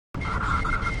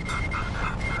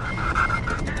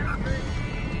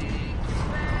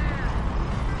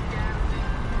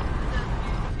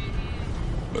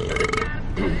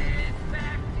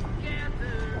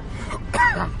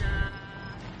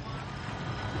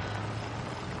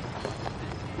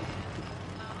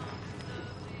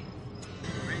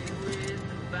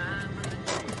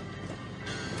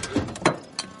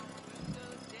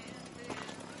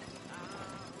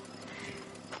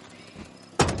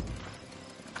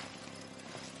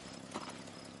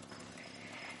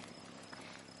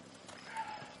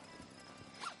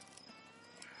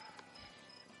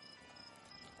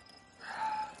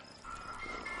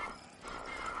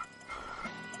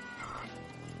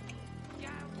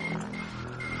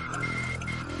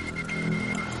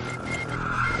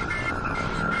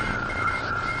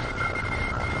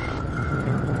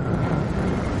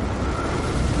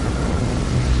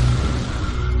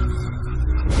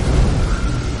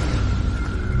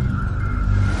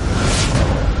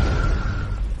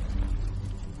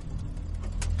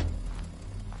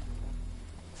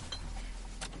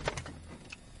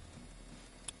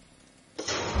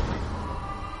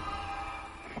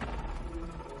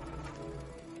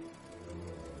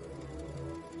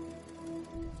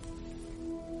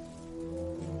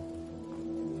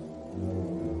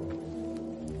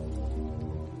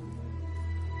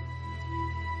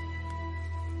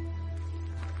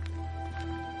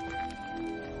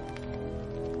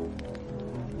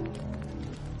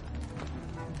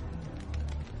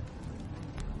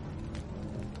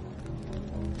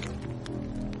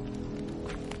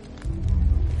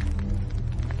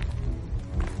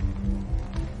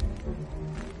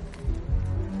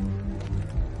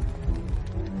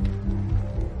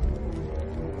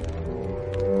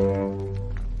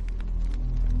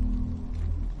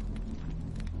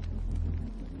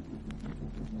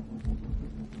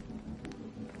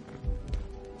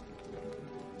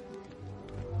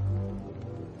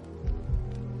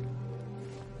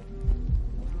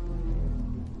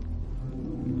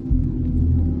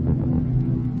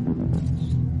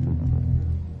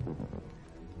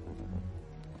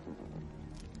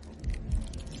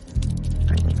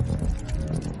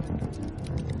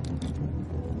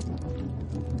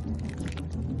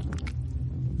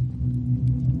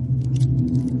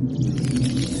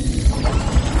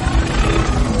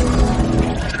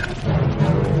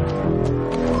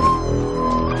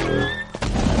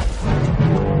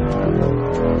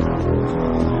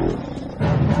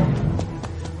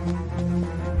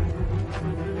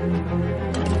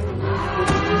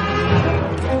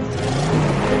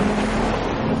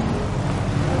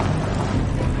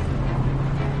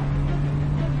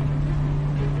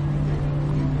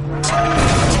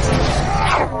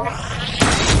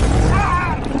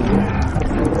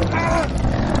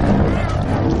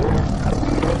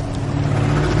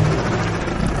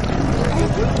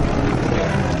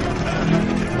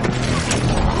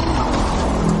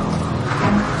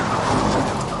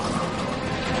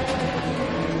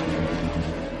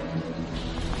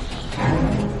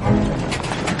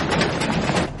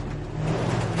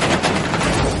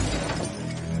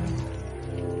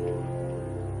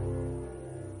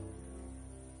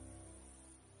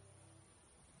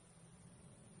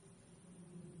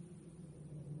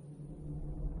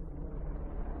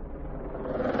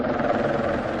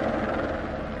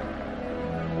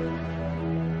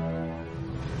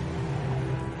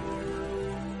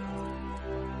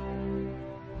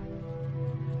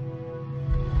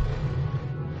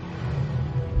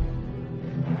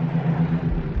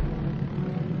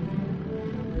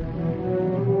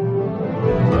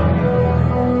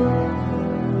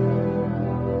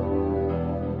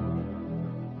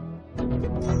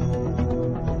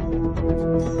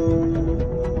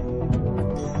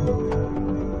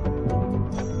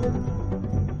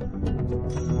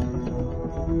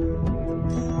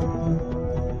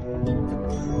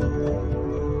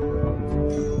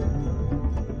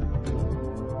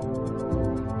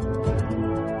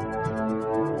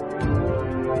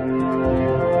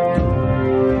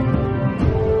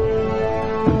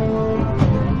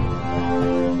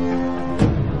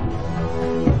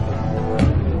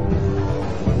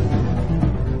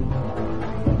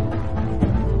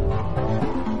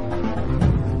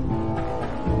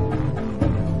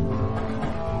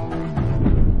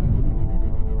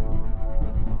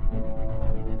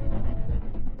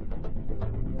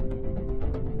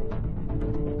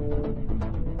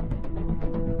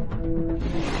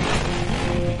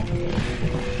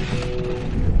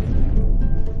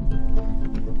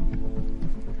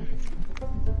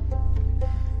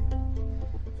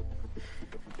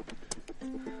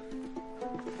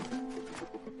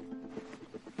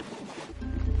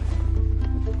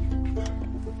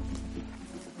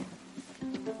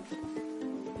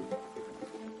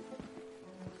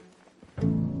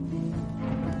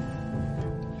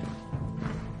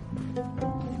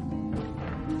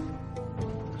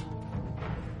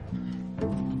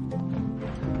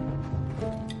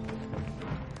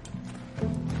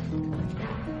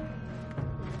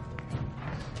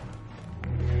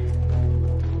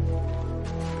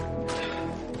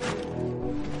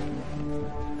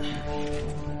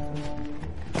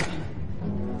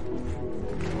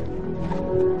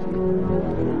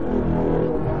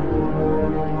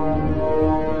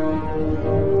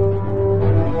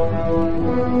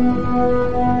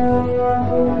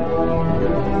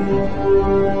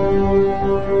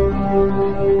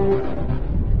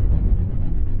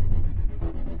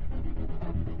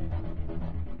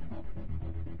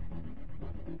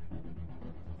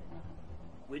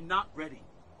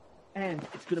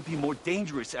gonna be more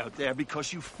dangerous out there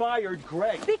because you fired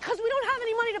Greg. Because we don't have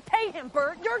any money to pay him,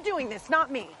 Bert. You're doing this, not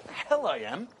me. Hell I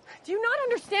am. Do you not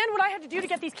understand what I had to do to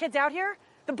get these kids out here?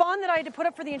 The bond that I had to put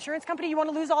up for the insurance company, you want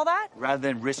to lose all that? Rather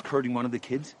than risk hurting one of the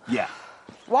kids? Yeah.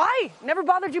 Why? Never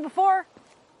bothered you before?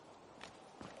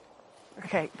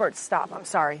 Okay, Bert, stop. I'm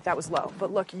sorry. That was low.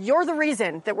 But look, you're the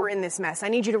reason that we're in this mess. I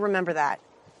need you to remember that.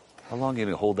 How long are you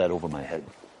gonna hold that over my head?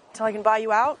 Till I can buy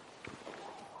you out?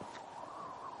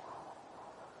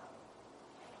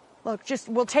 Look,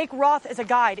 we'll take Roth as a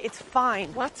guide. It's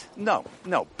fine. What? No,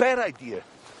 bad idea.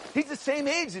 He's the same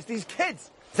age as these kids.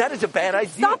 That is a bad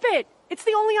idea. Stop it! It's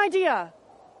the only idea.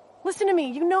 Listen to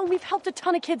me. You know we've helped a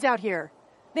ton of kids out here.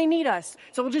 They need us.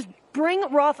 So we'll just bring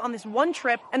Roth on this one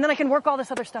trip, and then I can work all this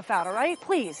other stuff out, all right?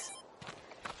 Please.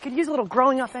 Could use a little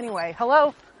growing up anyway.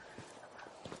 Hello?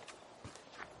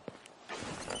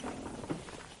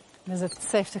 Is it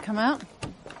safe to come out?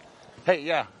 Hey,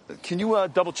 yeah. Can you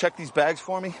double check these bags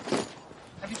for me?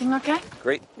 Everything okay?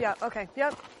 Great. Yeah, okay.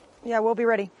 Yep. Yeah, we'll be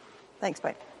ready. Thanks,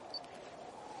 bye.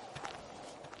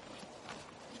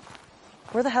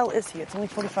 Where the hell is he? It's only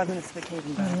 45 minutes to the cave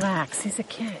and back. Relax, he's a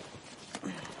kid.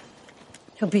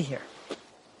 He'll be here.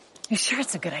 You sure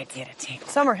it's a good idea to take?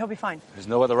 Summer, he'll be fine. There's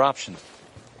no other option.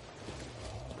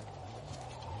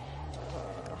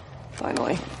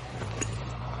 Finally.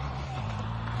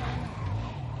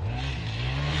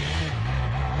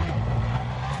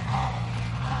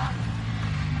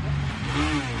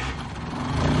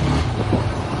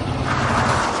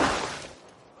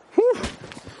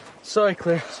 Sorry,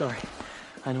 Claire. Sorry.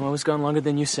 I know I was gone longer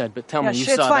than you said, but tell me you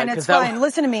it's saw fine, that. It's fine.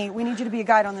 Listen to me. We need you to be a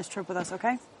guide on this trip with us,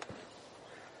 okay?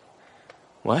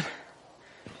 What?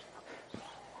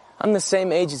 I'm the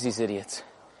same age as these idiots.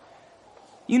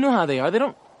 You know how they are. They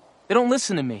don't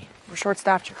listen to me. We're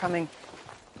short-staffed. You're coming.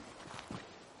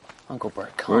 Uncle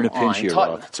Bert, come on. We're in a pinch here, Talk-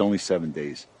 Roth. It's only 7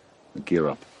 days. Gear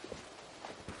up.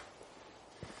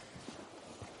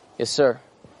 Yes, sir.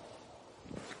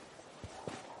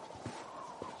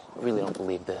 I really don't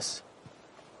believe this.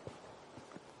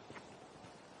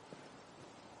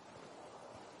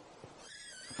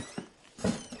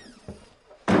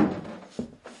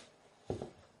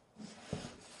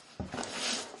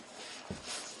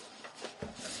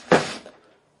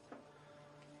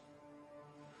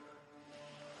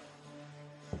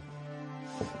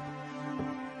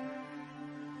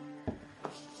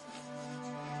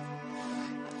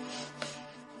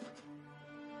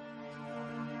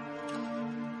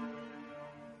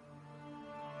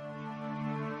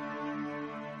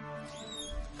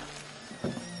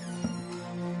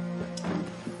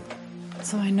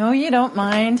 So I know you don't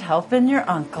mind helping your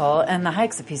uncle, and the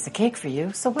hike's a piece of cake for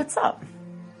you, so what's up?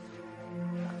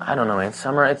 I don't know, Aunt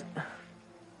Summer.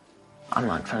 I'm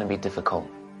not trying to be difficult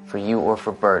for you or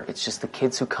for Bert. It's just the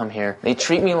kids who come here. They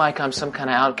treat me like I'm some kind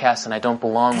of outcast and I don't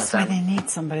belong with them. That's why they need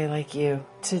somebody like you,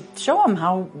 to show them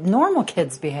how normal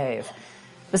kids behave.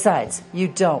 Besides, you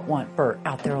don't want Bert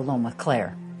out there alone with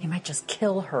Claire. He might just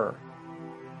kill her.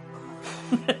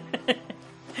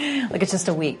 Look, it's just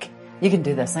a week. You can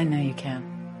do this. I know you can.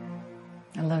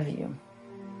 I love you.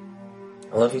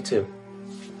 I love you too.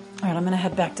 All right, I'm going to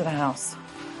head back to the house.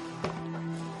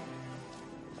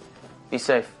 Be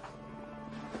safe.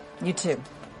 You too.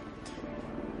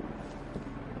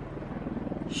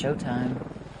 Showtime.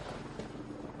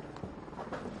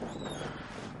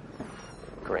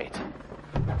 Great.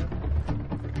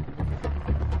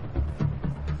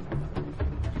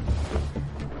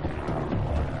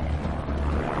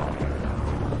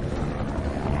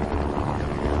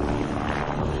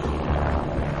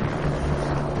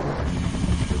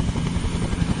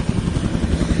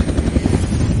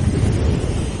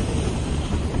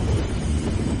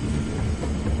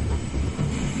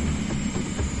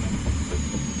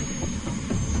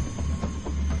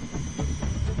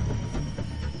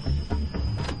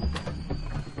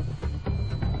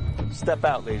 Step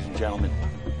out, ladies and gentlemen.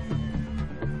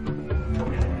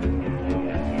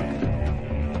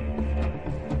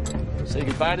 Say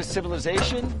goodbye to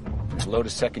civilization, hello to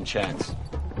second chance.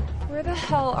 Where the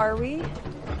hell are we?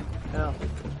 Oh.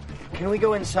 Can we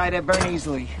go inside? I burn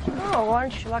easily. Oh, well,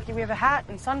 aren't you lucky we have a hat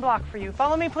and sunblock for you?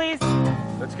 Follow me, please.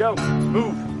 Let's go.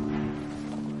 Move.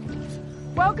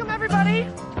 Welcome, everybody.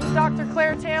 Dr.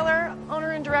 Claire Taylor,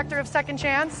 owner and director of Second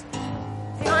Chance.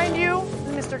 Behind you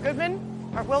is Mr. Goodman,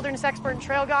 our wilderness expert and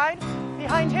trail guide.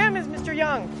 Behind him is Mr.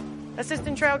 Young,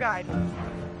 assistant trail guide.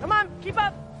 Come on, keep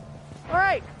up. All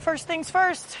right, first things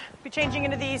first, be changing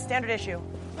into the standard issue.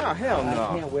 Oh, hell no.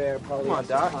 I can't wear probably. Come on,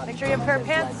 Doc. Make sure you have a pair of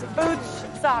pants, boots,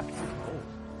 socks.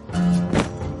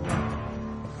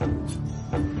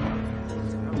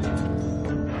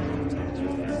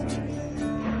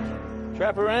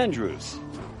 Trapper Andrews.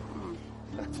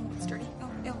 Sturdy. Oh,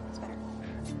 it's better.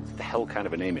 What the hell kind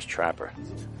of a name is Trapper?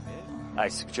 I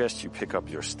suggest you pick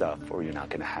up your stuff, or you're not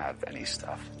going to have any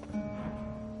stuff.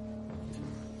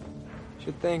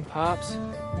 Sure thing, Pops.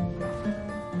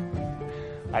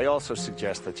 I also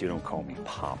suggest that you don't call me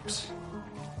Pops.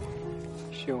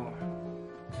 Sure.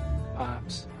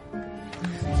 Pops. Bert,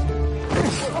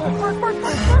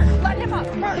 let him up,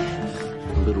 Bert.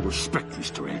 A little respect,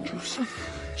 Mr. Andrews.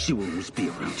 She will always be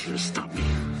around here to stop me.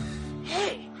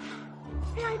 Hey,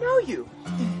 I know you.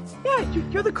 Yeah,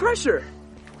 you're the Crusher.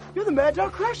 You're the Mad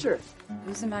Dog Crusher.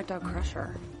 Who's the Mad Dog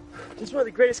Crusher? He's one of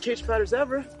the greatest cage fighters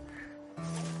ever.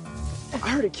 I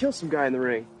heard he killed some guy in the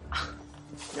ring.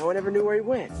 No one ever knew where he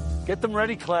went. Get them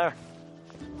ready, Claire.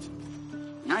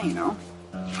 Now you know.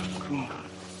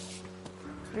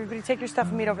 Everybody take your stuff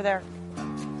and meet over there.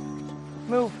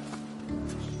 Move.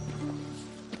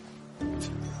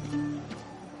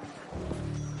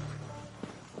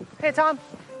 Hey, Tom.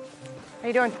 How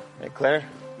you doing? Hey, Claire.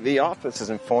 The office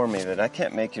has informed me that I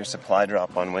can't make your supply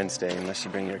drop on Wednesday unless you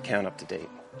bring your account up to date.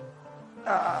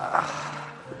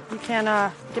 You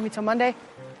can't give me till Monday?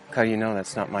 How do you know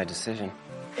that's not my decision?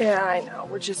 Yeah, I know.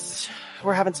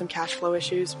 We're having some cash flow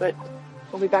issues, but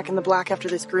we'll be back in the black after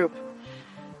this group.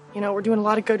 You know, we're doing a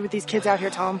lot of good with these kids out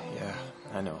here, Tom. Yeah,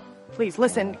 I know. Please,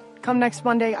 listen. Come next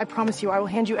Monday, I promise you, I will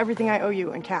hand you everything I owe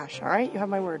you in cash, all right? You have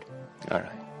my word. All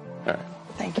right. All right.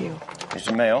 Thank you. Here's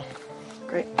your mail.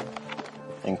 Great.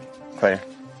 And Claire,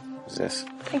 what's this?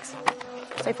 Thanks.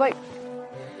 Safe flight.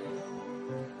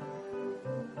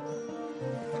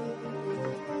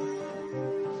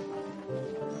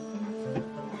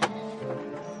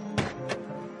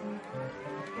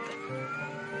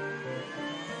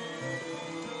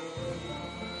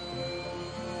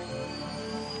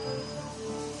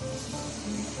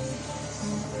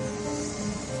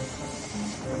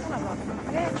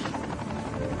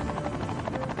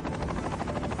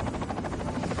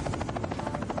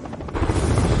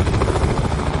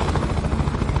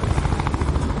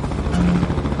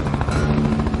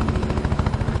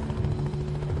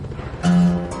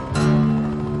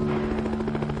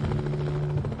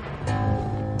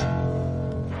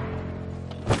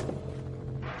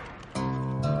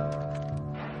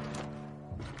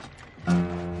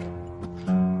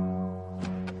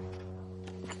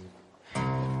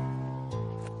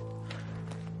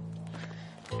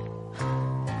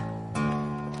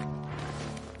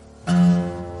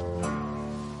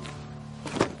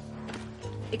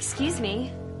 Excuse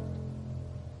me.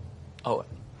 Oh,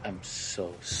 I'm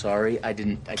so sorry. I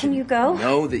didn't Can you go?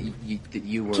 know that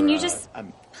you were. Can you just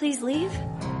please leave?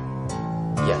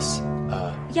 Yes.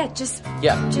 Yeah, just.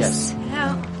 Yeah. Just yes.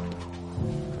 out.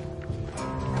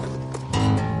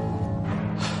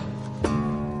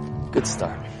 Good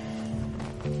start.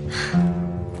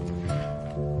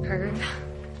 Perv.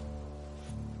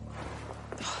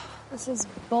 This is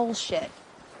bullshit.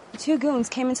 The two goons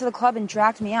came into the club and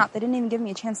dragged me out. They didn't even give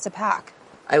me a chance to pack.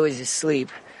 I was asleep.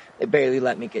 They barely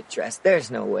let me get dressed. There's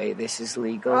no way this is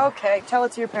legal. Okay, tell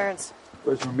it to your parents.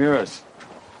 Where's Ramirez?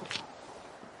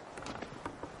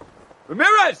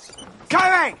 Ramirez!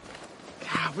 Coming!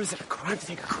 God, what is it, a crime to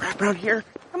take a crap around here?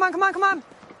 Come on, come on, come on.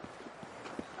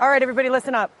 All right, everybody,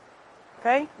 listen up.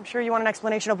 Okay? I'm sure you want an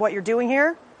explanation of what you're doing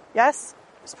here. Yes?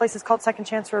 This place is called Second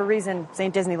Chance for a reason. This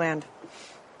ain't Disneyland.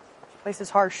 This place is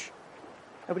harsh.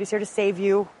 Nobody's here to save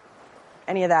you.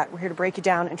 Any of that. We're here to break you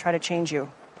down and try to change you.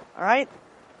 All right?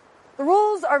 The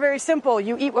rules are very simple.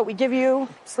 You eat what we give you,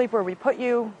 sleep where we put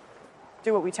you,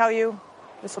 do what we tell you.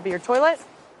 This will be your toilet.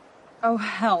 Oh,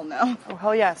 hell no. Oh,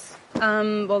 hell yes.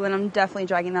 Well, then I'm definitely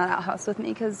dragging that outhouse with me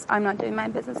because I'm not doing my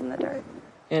business in the dirt.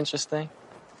 Interesting.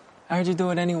 I heard you do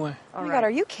it anyway. Oh my God,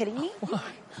 are you kidding me? What?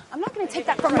 I'm not going to take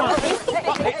that from you. All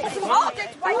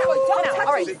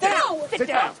right, sit down. Sit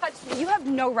down. Touch me. You have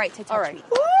no right to touch me.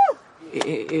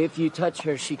 If you touch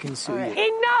her, she can sue you.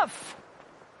 Enough!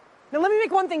 Now let me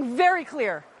make one thing very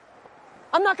clear.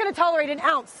 I'm not going to tolerate an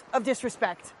ounce of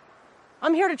disrespect.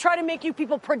 I'm here to try to make you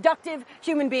people productive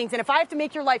human beings, and if I have to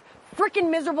make your life frickin'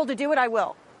 miserable to do it, I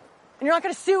will. And you're not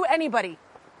going to sue anybody,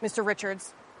 Mr.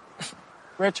 Richards.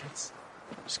 Richards.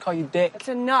 Just call you Dick. That's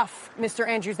enough, Mr.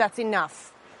 Andrews. That's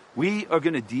enough. We are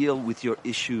going to deal with your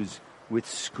issues with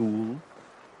school,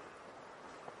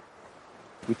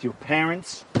 with your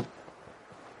parents,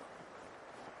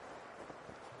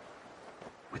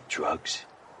 with drugs,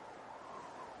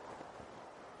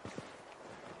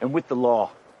 and with the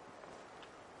law.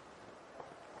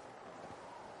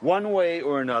 One way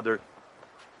or another,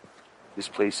 this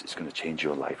place is going to change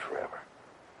your life forever.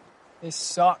 This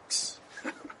sucks.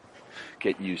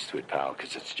 Get used to it, pal,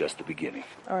 because it's just the beginning.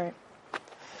 All right.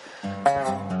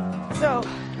 So,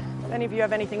 if any of you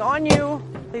have anything on you,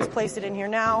 please place it in here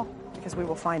now, because we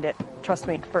will find it. Trust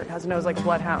me, Bert has a nose like a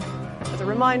bloodhound. As a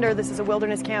reminder, this is a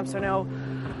wilderness camp, so no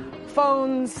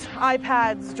phones,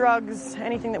 iPads, drugs,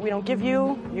 anything that we don't give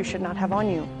you, you should not have on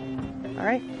you. All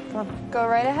right? Come on. Go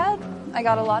right ahead. I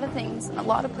got a lot of things in a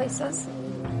lot of places.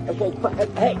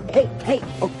 Okay, hey.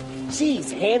 Oh,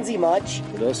 jeez, handsy much.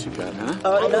 What else you got, huh?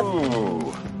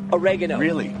 Oh. Oregano.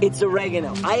 Really? It's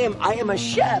oregano. I am a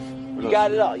chef. You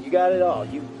got it all.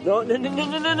 You no.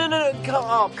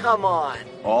 Come on.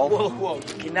 All? Whoa,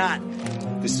 you cannot.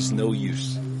 This is no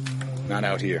use. Not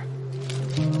out here.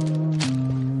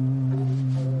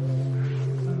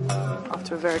 Off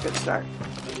to a very good start.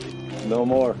 No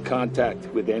more contact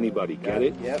with anybody, get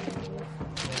it? Yep.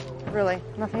 Really?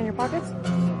 Nothing in your pockets?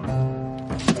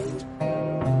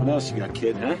 What else you got,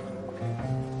 kid, huh?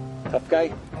 Tough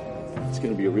guy? It's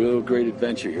gonna be a real great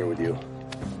adventure here with you.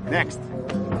 Next.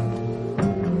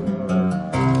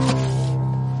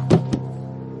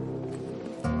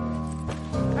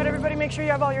 All right, everybody, make sure you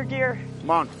have all your gear.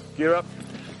 Come on, gear up.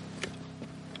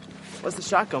 What's the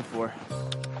shotgun for?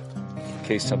 In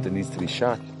case something needs to be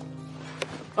shot.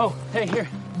 Oh, hey, here.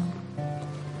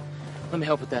 Let me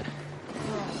help with that.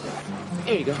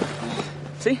 Here you go.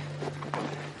 See?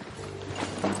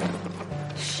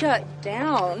 Shut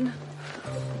down.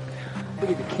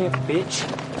 Look at the camp, bitch.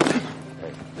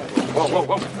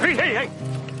 Whoa. Hey.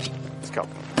 Let's go.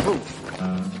 Move.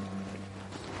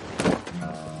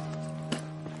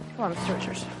 Come on, Mr.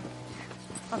 Richards.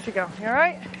 Off you go. You all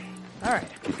right? All right.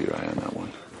 Keep your eye on that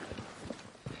one.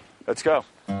 Let's go.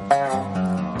 Hey,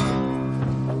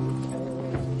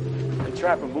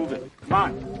 Trapper, move it. Come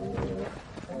on.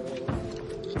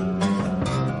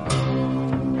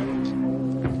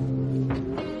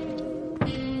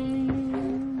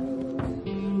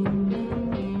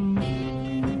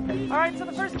 All right, so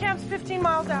the first camp's 15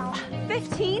 miles out.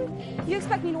 15? You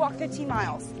expect me to walk 15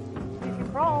 miles? If you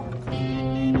crawl.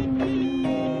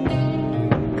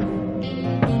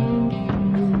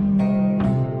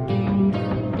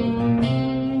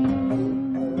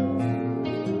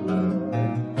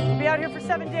 You'll be out here for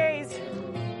 7 days.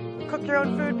 Cook your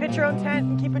own food, pitch your own tent,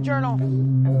 and keep a journal.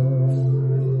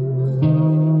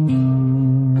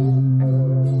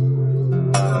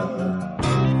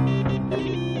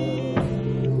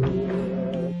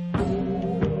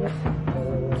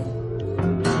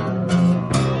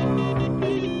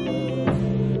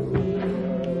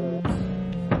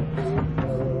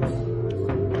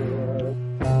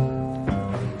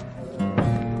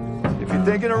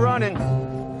 Thinking of running,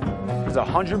 there's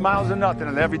 100 miles of nothing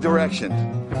in every direction.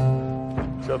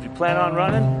 So if you plan on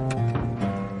running,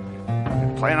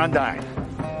 you plan on dying.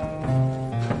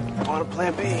 I want a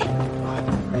plan B.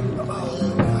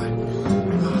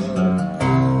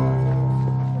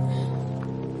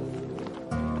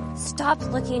 Stop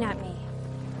looking at me.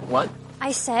 What?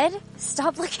 I said,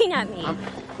 stop looking at me.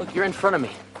 Look, you're in front of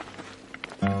me.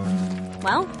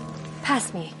 Well,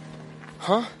 pass me.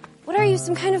 Huh? What are you,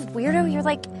 some kind of weirdo? You're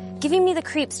like giving me the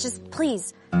creeps. Just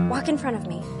please, walk in front of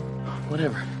me.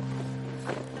 Whatever.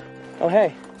 Oh,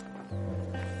 hey.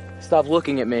 Stop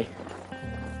looking at me.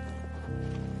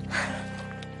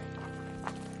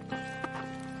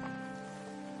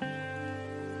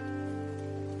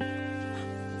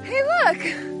 Hey, look!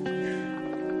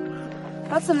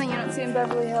 That's something you don't see in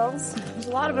Beverly Hills. There's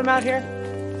a lot of them out here.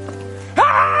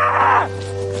 Ah!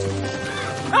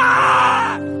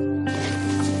 Ah!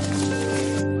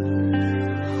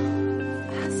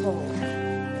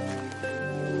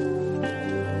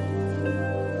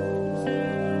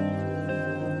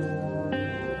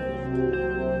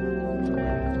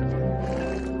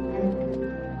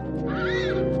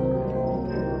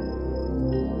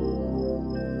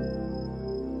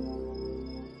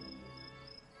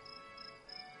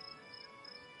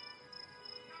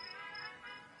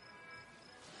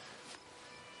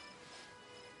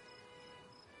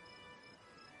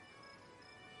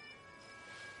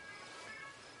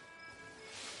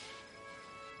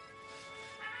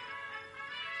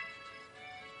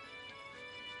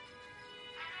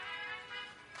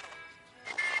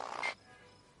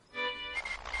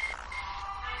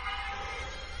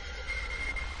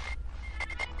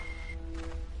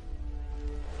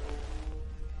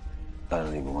 I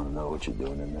don't even want to know what you're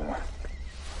doing in there.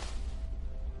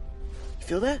 You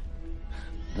feel that?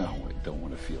 No, I don't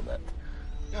want to feel that.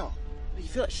 No. You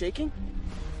feel it shaking?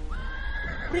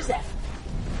 What is that?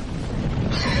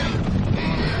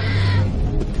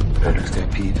 Heard of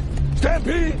Stampede?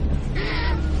 Stampede!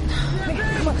 Hey,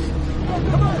 come on.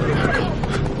 Come on.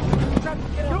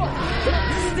 Get on.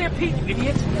 Stampede. Pete, you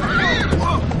idiot! Wait.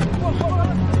 Go.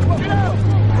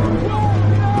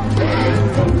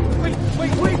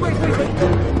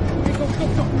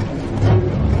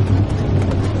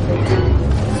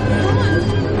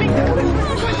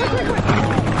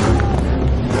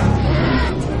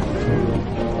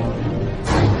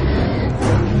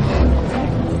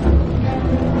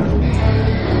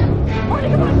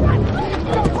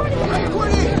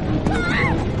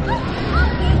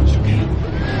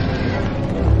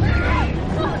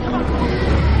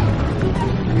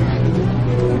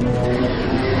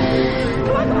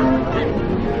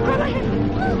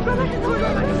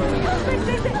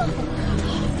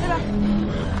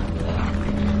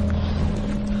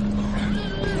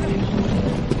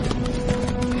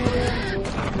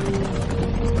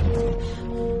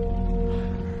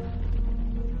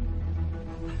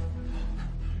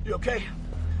 You okay?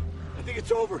 I think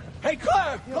it's over. Hey,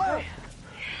 Claire! Claire!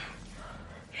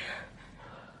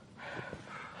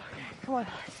 Come on,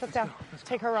 sit down.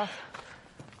 Take her off.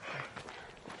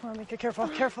 Come on, make it careful.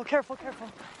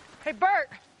 Hey, Bert!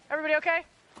 Everybody okay?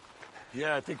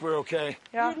 Yeah, I think we're okay.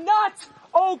 Yeah? You're not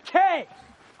okay!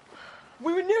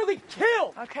 We were nearly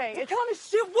killed! Okay, What kind of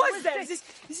shit was that? Is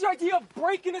this your idea of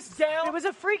breaking us down? It was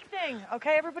a freak thing,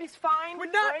 okay? Everybody's fine. We're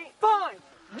not right? fine!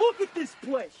 Look at this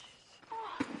place!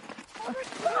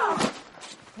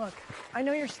 Look, I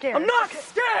know you're scared. I'm not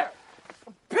scared!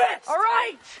 I'm pissed! All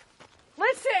right!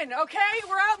 Listen, okay?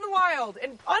 We're out in the wild,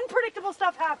 and unpredictable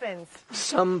stuff happens.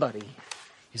 Somebody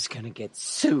is gonna get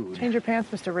sued. Change your pants,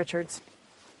 Mr. Richards.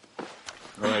 All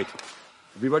right.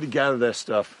 Everybody gather their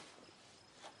stuff.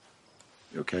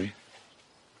 You okay?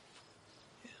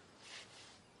 Yeah.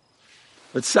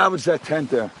 Let's salvage that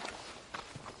tent there.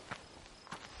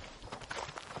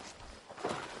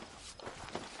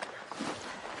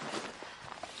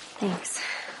 Thanks.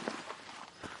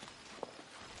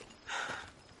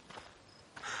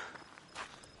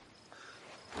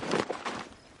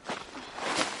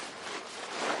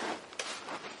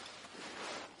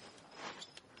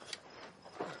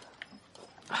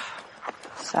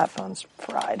 Sat phone's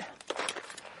fried.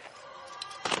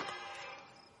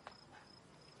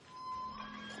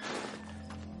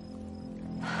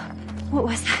 What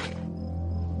was that?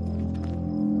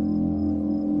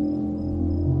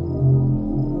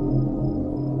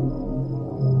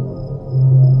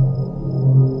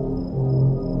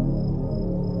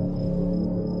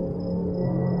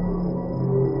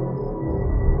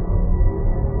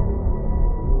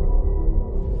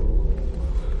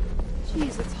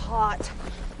 Jeez, it's hot.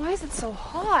 Why is it so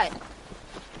hot?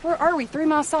 Where are we? 3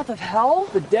 miles south of hell?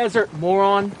 The desert,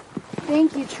 moron.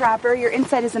 Thank you, Trapper. Your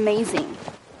insight is amazing.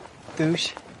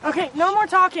 Douche. Okay, no more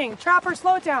talking. Trapper,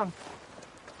 slow it down.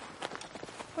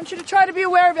 I want you to try to be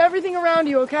aware of everything around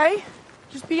you, okay?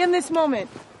 Just be in this moment.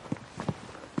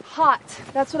 Hot.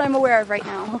 That's what I'm aware of right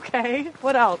now. Okay,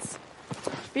 what else?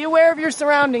 Be aware of your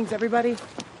surroundings, everybody.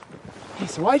 Hey,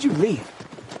 so why'd you leave?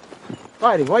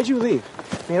 Why'd you leave?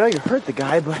 I mean, I know you hurt the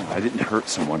guy, but I didn't hurt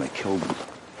someone, I killed him.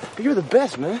 you're the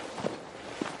best, man.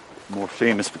 I'm more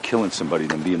famous for killing somebody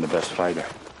than being the best fighter.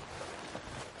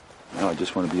 Now I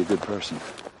just want to be a good person.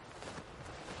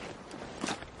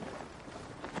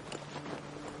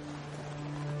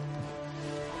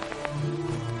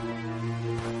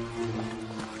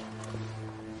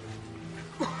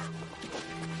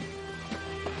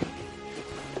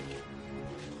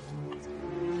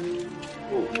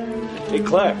 Hey,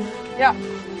 Claire. Yeah.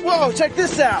 Whoa, check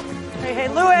this out. Hey,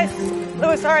 Lewis.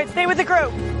 Lewis, all right, stay with the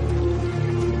group.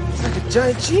 It's like a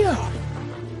giant geode.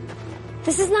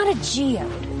 This is not a geode.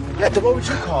 Yeah, then what would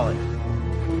you call it?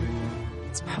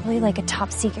 It's probably like a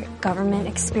top secret government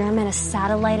experiment, a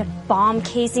satellite, a bomb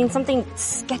casing, something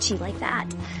sketchy like that.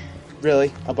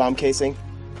 Really? A bomb casing?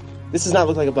 This does not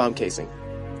look like a bomb casing.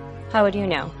 How would you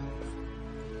know?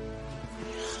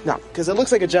 No, because it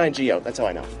looks like a giant geode. That's how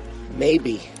I know.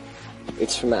 Maybe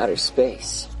it's from outer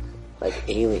space, like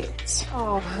aliens.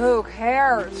 Oh, who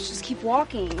cares? Just keep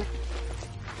walking.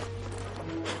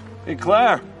 Hey,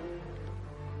 Claire.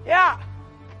 Yeah.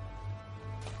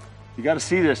 You got to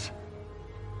see this.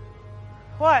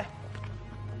 What?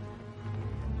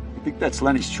 I think that's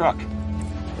Lenny's truck.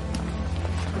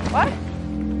 What?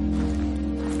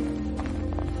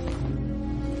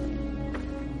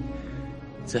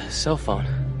 It's a cell phone.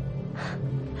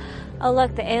 Oh,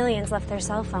 look, the aliens left their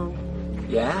cell phone.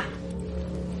 Yeah?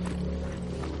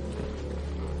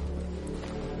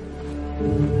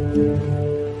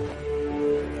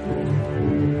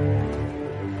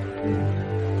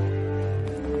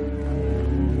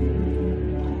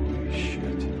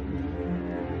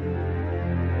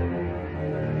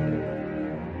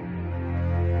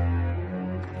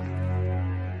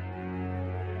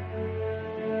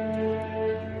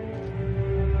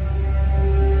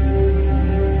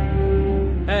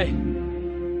 Hey,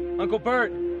 Uncle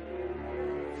Bert.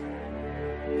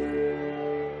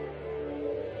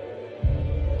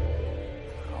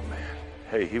 Oh, man.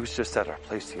 Hey, he was just at our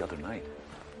place the other night.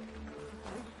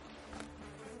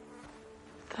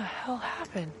 What the hell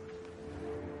happened?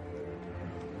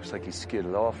 Looks like he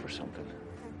skidded off or something.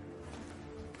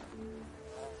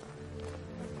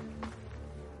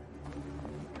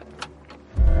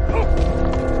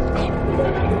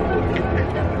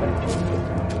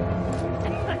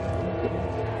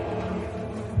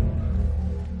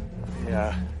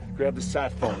 Yeah, grab the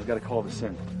sat phone. We gotta call this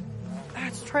in.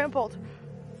 It's trampled.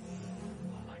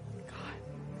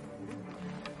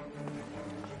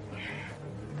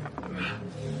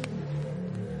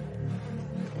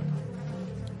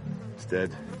 It's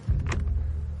dead.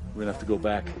 We're gonna have to go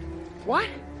back. What?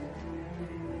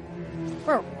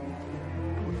 Bro,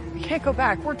 we can't go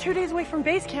back. We're 2 days away from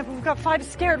base camp and we've got 5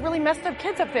 scared, really messed up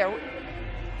kids up there. Oh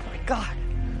my God.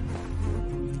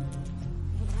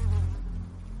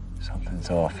 Something's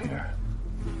off here.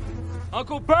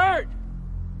 Uncle Bert!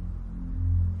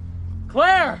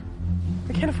 Claire!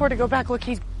 We can't afford to go back. Look,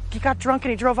 he got drunk and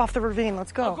he drove off the ravine.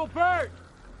 Let's go. Uncle Bert!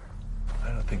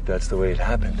 I don't think that's the way it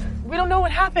happened. We don't know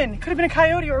what happened. It could have been a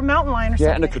coyote or a mountain lion or something.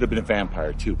 Yeah, and it could have been a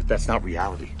vampire too, but that's not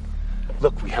reality.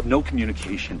 Look, we have no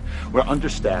communication. We're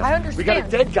understaffed. I understand. We got a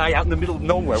dead guy out in the middle of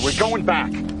nowhere. We're going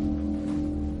back.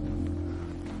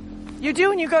 You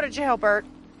do and you go to jail, Bert.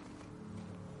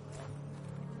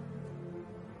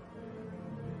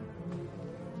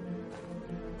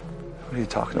 What are you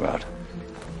talking about?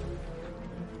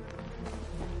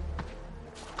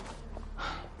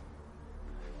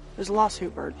 There's a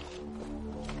lawsuit, Bert.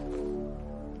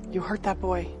 You hurt that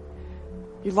boy.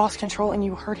 You lost control and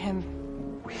you hurt him.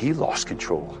 He lost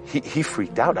control. He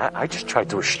freaked out. I just tried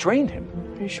to restrain him.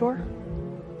 Are you sure?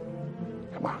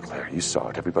 Come on, Claire. You saw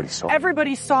it. Everybody saw it.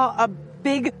 Everybody saw a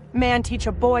big man teach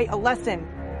a boy a lesson.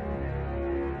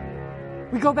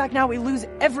 We go back now, we lose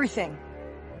everything.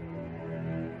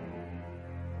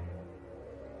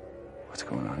 What's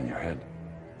going on in your head?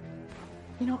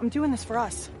 You know, I'm doing this for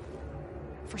us.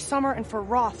 For Summer and for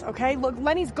Roth, okay? Look,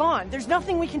 Lenny's gone. There's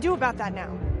nothing we can do about that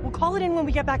now. We'll call it in when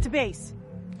we get back to base.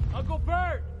 Uncle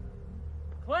Bert!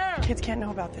 Claire! Kids can't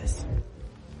know about this.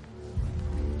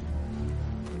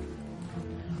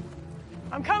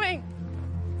 I'm coming!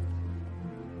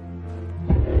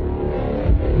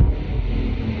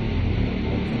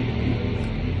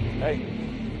 Hey,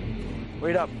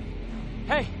 wait up.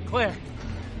 Hey, Claire.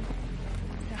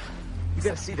 You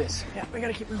gotta see this. Yeah, we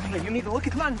gotta keep moving. Hey, you need to look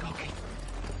at. Come on. Okay.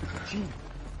 Gee.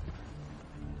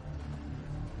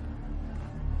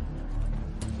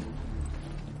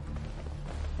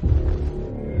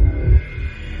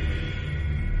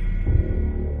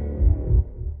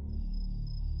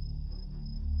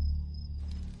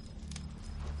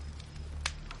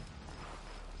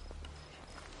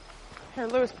 Here,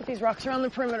 Lewis, put these rocks around the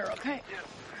perimeter, okay?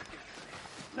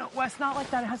 No, Wes, not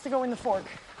like that. It has to go in the fork.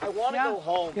 I want to go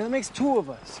home. Yeah, that makes 2 of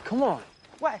us. Come on.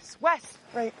 Wes.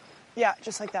 Right. Yeah,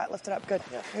 just like that. Lift it up. Good.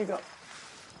 Yeah. There you go.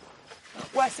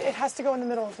 Wes, it has to go in the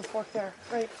middle of the fork there.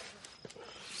 Right.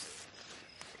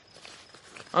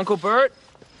 Uncle Bert?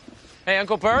 Hey,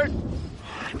 Uncle Bert?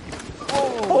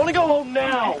 I want to go home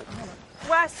now.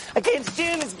 Wes. I can't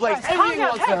stand this place. Wes, calm Everything down.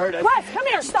 wants to hurt us. Wes, come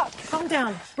here. Stop. Calm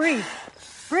down. Breathe.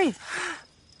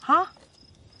 Huh?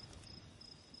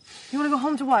 You want to go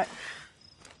home to what?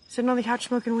 Sitting on the couch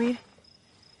smoking weed?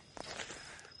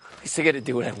 At least I get to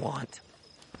do what I want.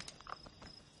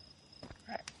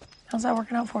 How's that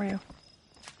working out for you? You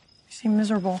seem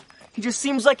miserable. He just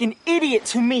seems like an idiot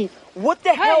to me. What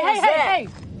the hell is that? Hey!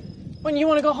 When you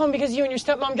want to go home because you and your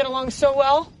stepmom get along so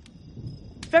well?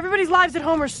 If everybody's lives at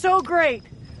home are so great,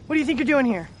 what do you think you're doing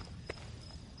here?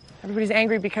 Everybody's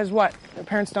angry because what? Their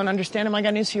parents don't understand them. I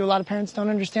got news for you. A lot of parents don't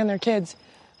understand their kids.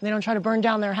 And they don't try to burn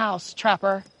down their house,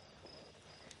 trapper.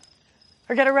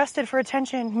 Or get arrested for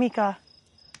attention, Mika.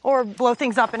 Or blow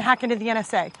things up and hack into the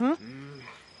NSA,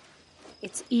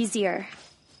 It's easier.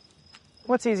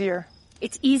 What's easier?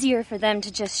 It's easier for them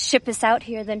to just ship us out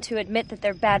here than to admit that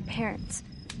they're bad parents.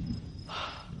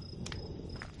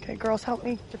 Okay, girls, help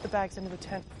me get the bags into the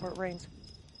tent before it rains.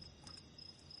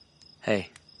 Hey.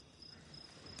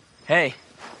 Hey.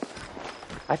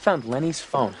 I found Lenny's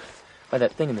phone by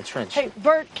that thing in the trench. Hey,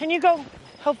 Bert, can you go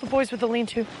help the boys with the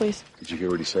lean-to, please? Did you hear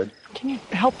what he said? Can you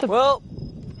help the... Well,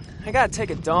 I gotta take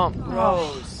a dump.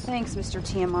 Gross. Thanks, Mr.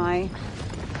 TMI.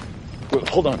 Wait,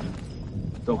 hold on.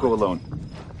 Don't go alone.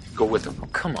 Go with him.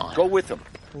 Come on. Go with him.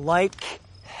 Like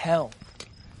hell.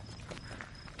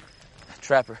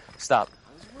 Trapper, stop.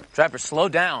 Trapper, slow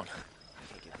down.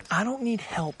 I don't need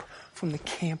help from the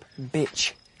camp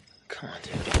bitch. Come on,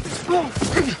 dude.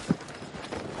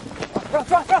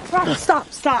 Rob,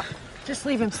 stop. Just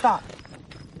leave him, stop.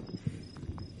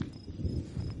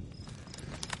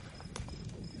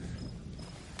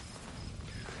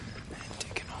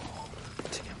 Digging a hole.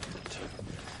 Damn it.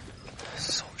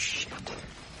 So shit.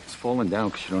 It's falling down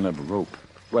because you don't have a rope.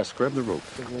 Wes, grab the rope.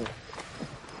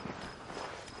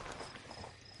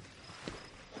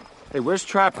 Hey, where's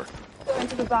Trapper? Going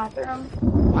to the bathroom.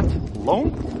 What?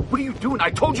 Alone? What are you doing? I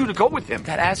told you to go with him.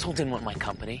 That asshole didn't want my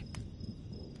company.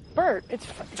 Bert, it's...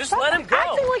 Just let him go.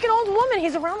 Acting like an old woman.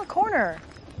 He's around the corner.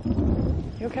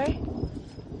 You okay?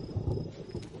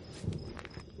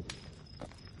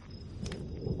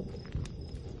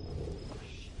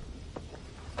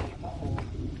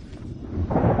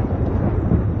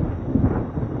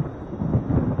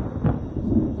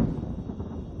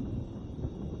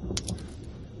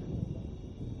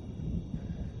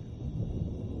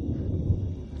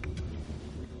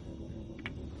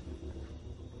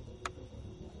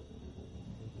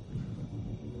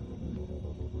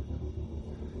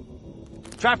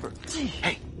 Trapper!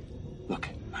 Hey, look,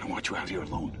 I don't want you out here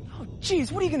alone. Oh,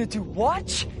 jeez, what are you gonna do?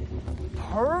 Watch?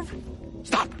 Perv?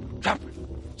 Stop! Trapper!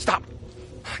 Stop!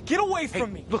 Get away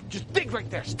from me! Look, just dig right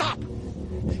there. Stop!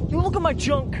 You look at my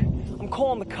junk. I'm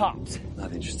calling the cops.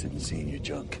 Not interested in seeing your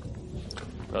junk.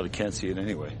 Probably can't see it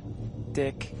anyway.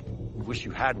 Dick. Wish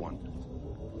you had one.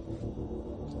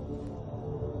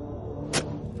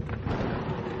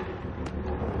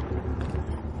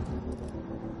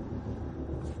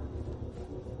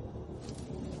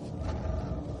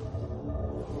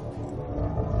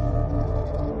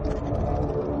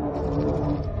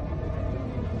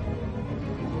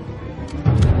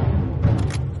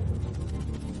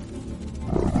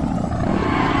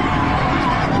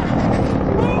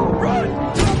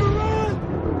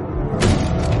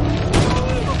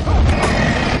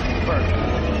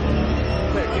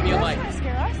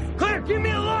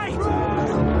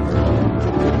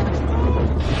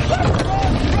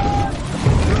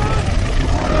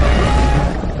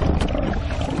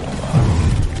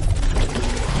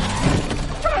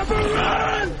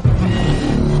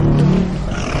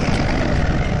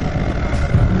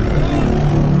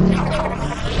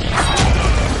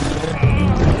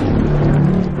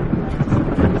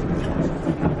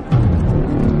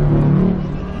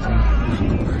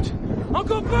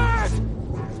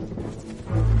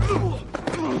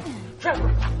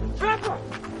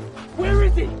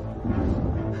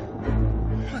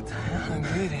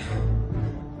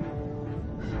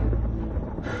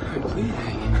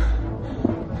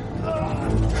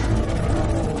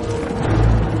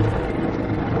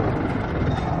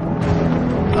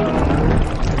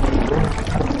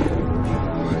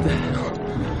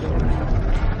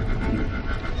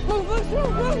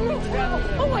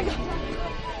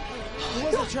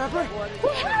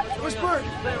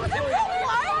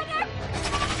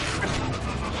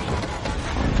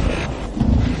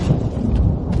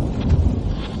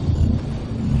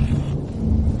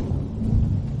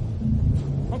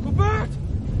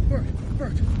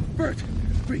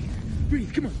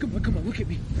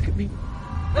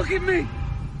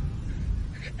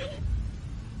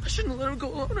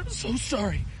 So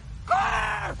sorry.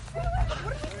 Claire!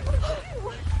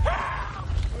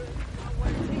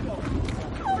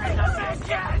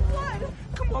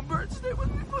 Come on, Bert, stay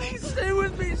with me, please. Stay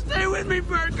with me,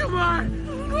 Bert. Come on.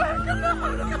 Claire, come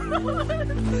on.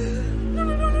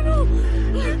 No.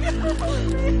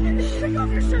 Take off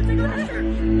your shirt. Take off your shirt.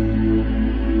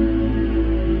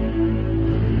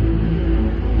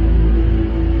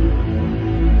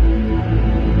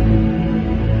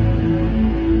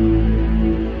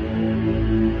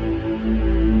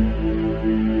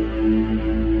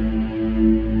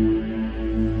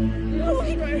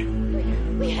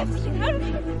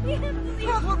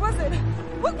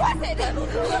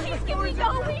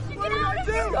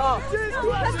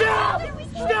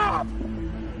 Stop!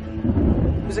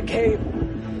 There's a cave.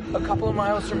 A couple of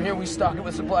miles from here, we stock it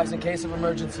with supplies in case of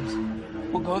emergencies.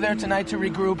 We'll go there tonight to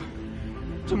regroup.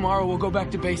 Tomorrow, we'll go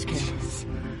back to base camp.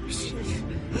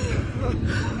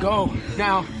 Go,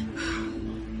 now.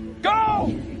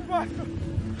 Go!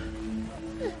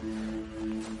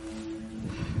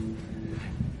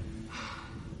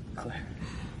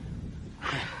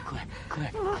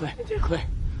 Claire.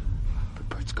 But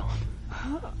Bert's gone.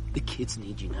 The kids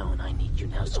need you now, and I need you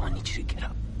now, so I need you to get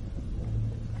up.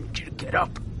 I need you to get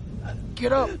up.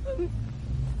 Get up.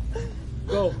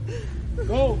 Go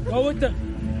with them.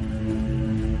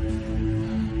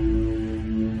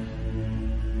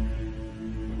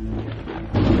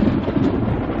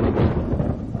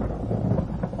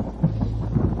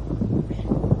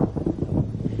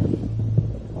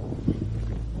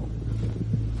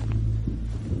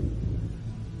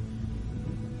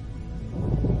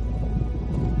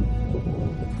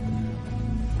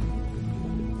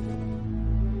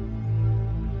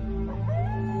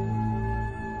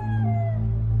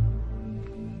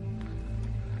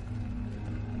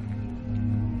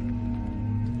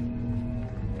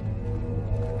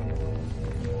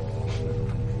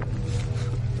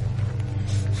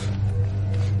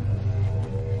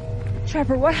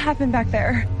 Trapper, what happened back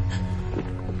there?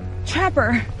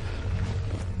 Trapper!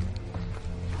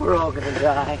 We're all gonna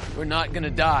die. We're not gonna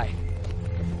die.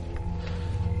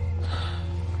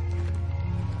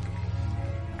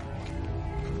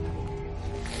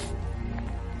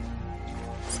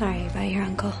 Sorry about your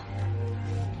uncle.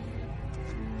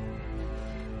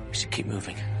 We should keep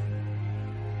moving.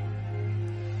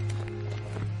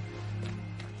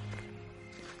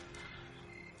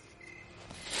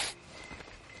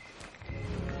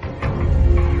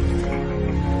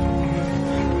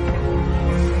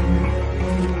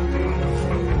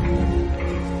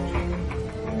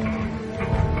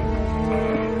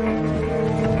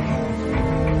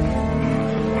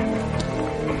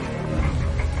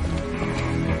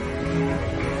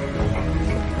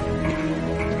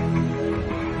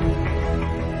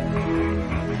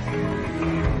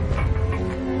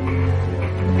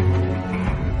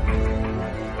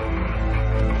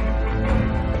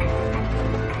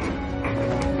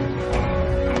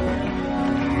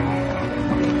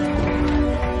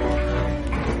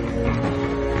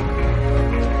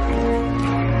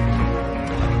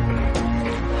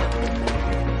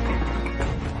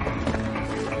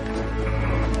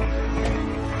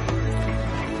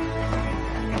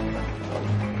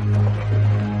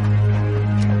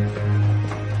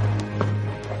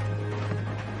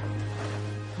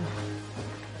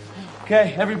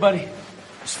 Okay, everybody.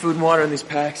 There's food and water in these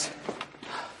packs.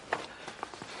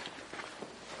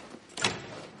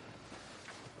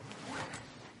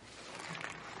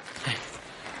 Hey,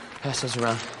 pass those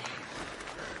around.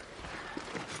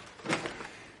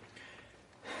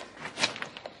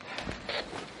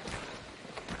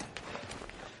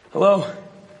 Hello?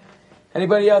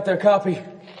 Anybody out there copy?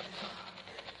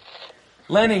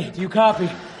 Lenny, do you copy?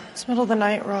 It's middle of the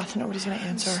night, Roth. Nobody's gonna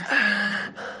answer.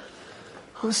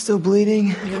 I'm still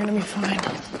bleeding. You're gonna be fine.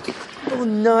 I will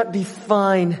not be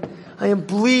fine. I am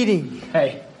bleeding.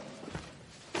 Hey,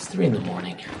 it's 3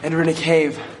 a.m. And in a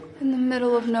cave. In the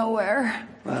middle of nowhere.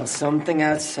 Well, something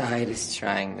outside is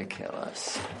trying to kill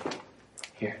us.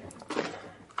 Here.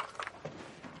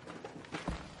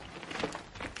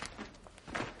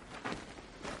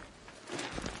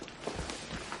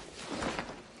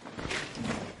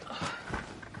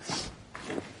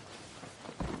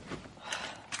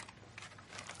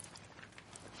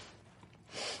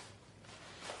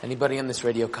 Anybody on this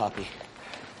radio copy?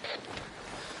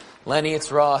 Lenny,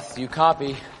 it's Roth. Do you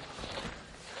copy?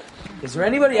 Is there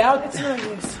anybody out? It's no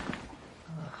use.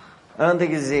 I don't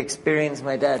think it's the experience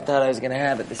my dad thought I was gonna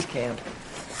have at this camp.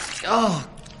 Oh,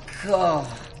 God.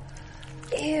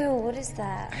 Ew, what is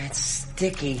that? It's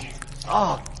sticky.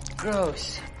 Oh,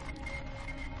 gross.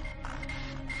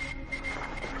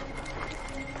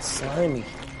 Slimy.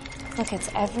 Look, it's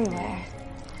everywhere.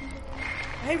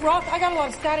 Hey, Roth, I got a lot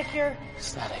of static here.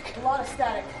 Static. A lot of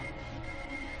static.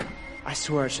 I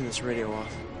swear I turned this radio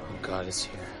off. Oh, God, it's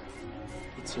here.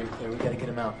 It's here, Claire. We gotta get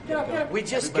him out. Get up, get up. We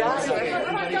just got it.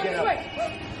 Everybody get up.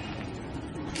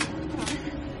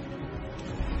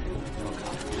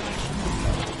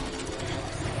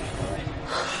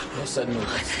 No sudden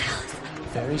movements.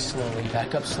 Very slowly.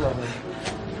 Back up slowly.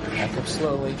 Back up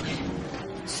slowly.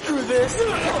 Screw this.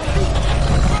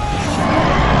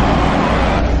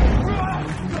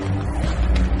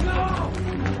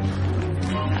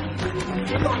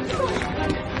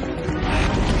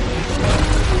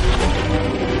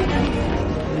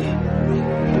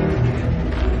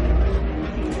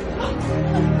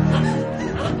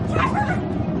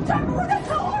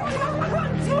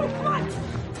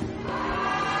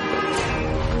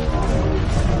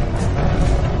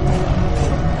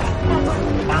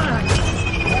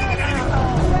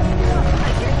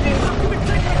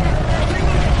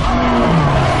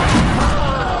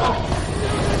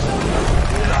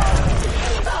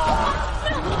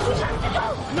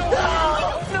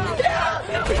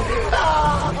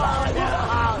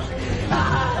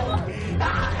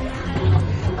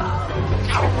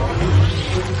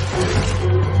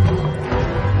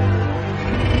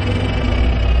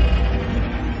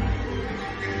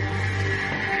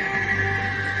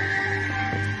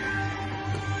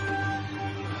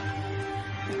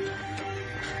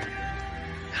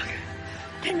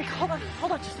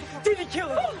 Hold on, just a second. Did he kill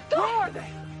him? Where are they?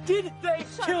 Did they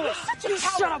kill him? You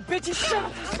shut up, bitch! You shut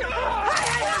up!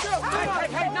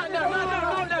 Hey,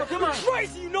 no, come on!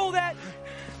 Christ, you know that?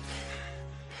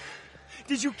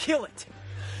 Did you kill it?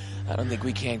 I don't think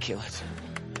we can kill it.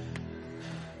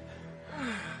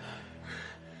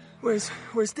 Where's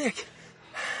Dick?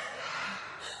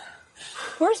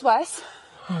 Where's Wes?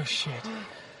 Oh, shit.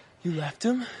 You left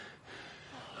him?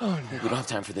 Oh, no. We don't have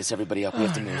time for this. Everybody up. We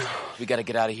have to move. We gotta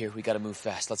get out of here. We gotta move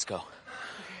fast. Let's go.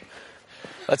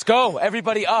 Let's go.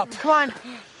 Everybody up. Come on.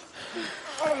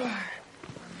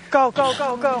 Go, go,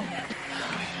 go, go.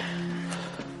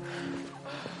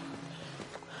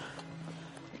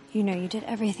 You know you did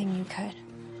everything you could.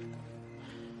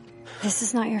 This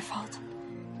is not your fault.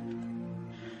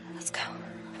 Let's go.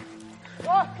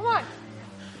 Oh, come on.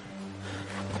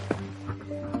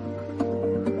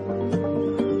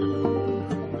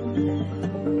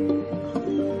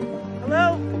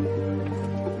 Hello?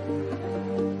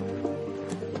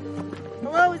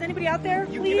 Hello, is anybody out there?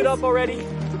 You give it up already?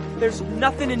 There's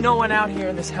nothing and no one out here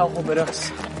in this hellhole but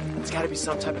us. It's gotta be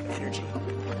some type of energy,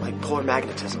 like polar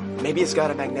magnetism. Maybe it's got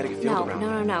a magnetic field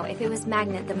around. No. If it was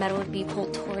magnet, the metal would be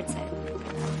pulled towards it.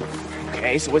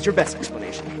 Okay, so what's your best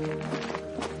explanation?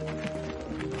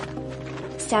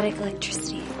 Static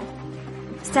electricity.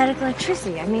 Static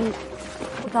electricity. I mean,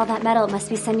 with all that metal, it must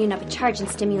be sending up a charge and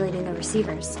stimulating the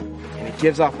receivers. And it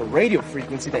gives off a radio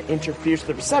frequency that interferes with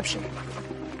the reception.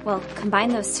 Well, combine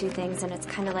those two things, and it's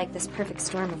kind of like this perfect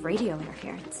storm of radio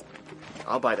interference.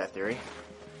 I'll buy that theory.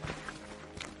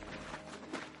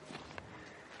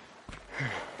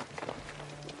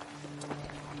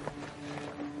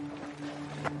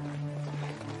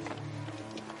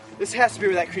 This has to be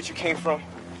where that creature came from.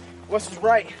 Wes was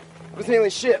right. It was an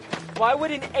alien ship. Why would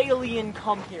an alien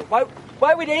come here?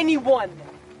 Why would anyone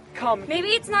come? Maybe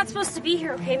it's not supposed to be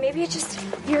here, okay? Maybe it just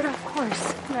veered off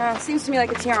course. Yeah, seems to me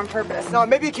like it's here on purpose. No,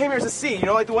 maybe it came here as a seed, you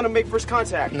know, like the one to make first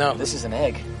contact. No, this is an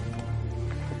egg.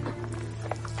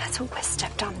 That's what Wes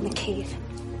stepped on in the cave.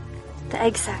 The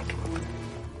egg sac.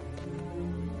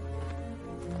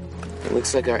 It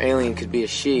looks like our alien could be a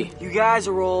she. You guys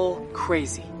are all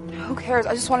crazy. Who cares?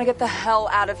 I just want to get the hell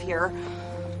out of here.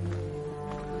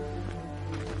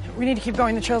 We need to keep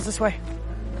going. The trail's this way.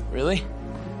 Really?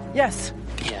 Yes.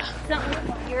 Yeah. It's not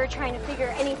like you're trying to figure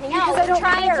anything Because out. I don't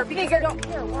trying care. to Because figure... I don't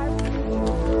care. Why?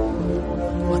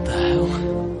 What the hell?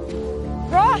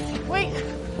 Roth, wait.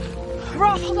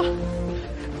 Roth, hold on.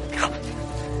 God.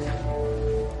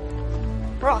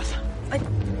 Roth,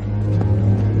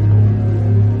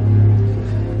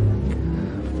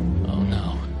 Oh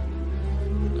no.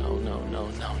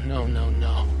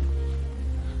 No.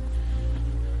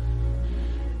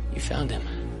 You found him.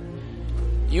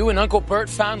 You and Uncle Bert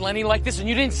found Lenny like this and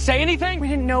you didn't say anything? We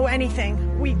didn't know anything.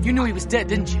 You knew he was dead,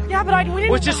 didn't you? Yeah, but we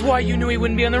didn't... Which is why you knew he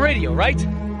wouldn't be on the radio, right? You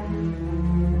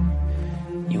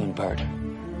and Bert.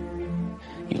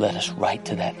 You led us right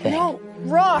to that thing. No,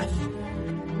 Roth.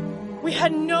 We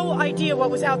had no idea what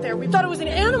was out there. We thought it was an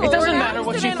animal. It doesn't matter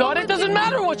what you thought. It doesn't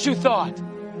matter what you thought.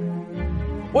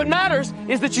 What matters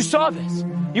is that you saw this.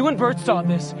 You and Bert saw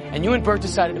this, and you and Bert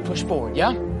decided to push forward,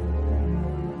 yeah?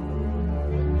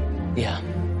 Yeah.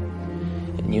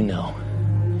 And you know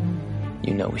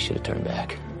we should have turned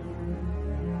back.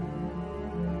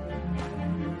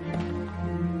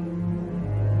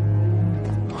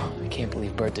 I can't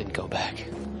believe Bert didn't go back.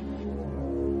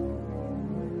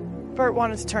 Bert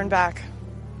wanted to turn back,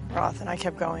 Roth, and I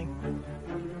kept going.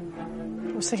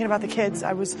 I was thinking about the kids.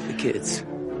 The kids.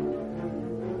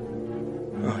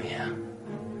 Oh, yeah.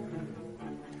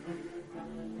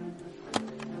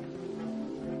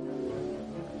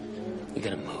 We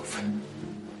gotta move.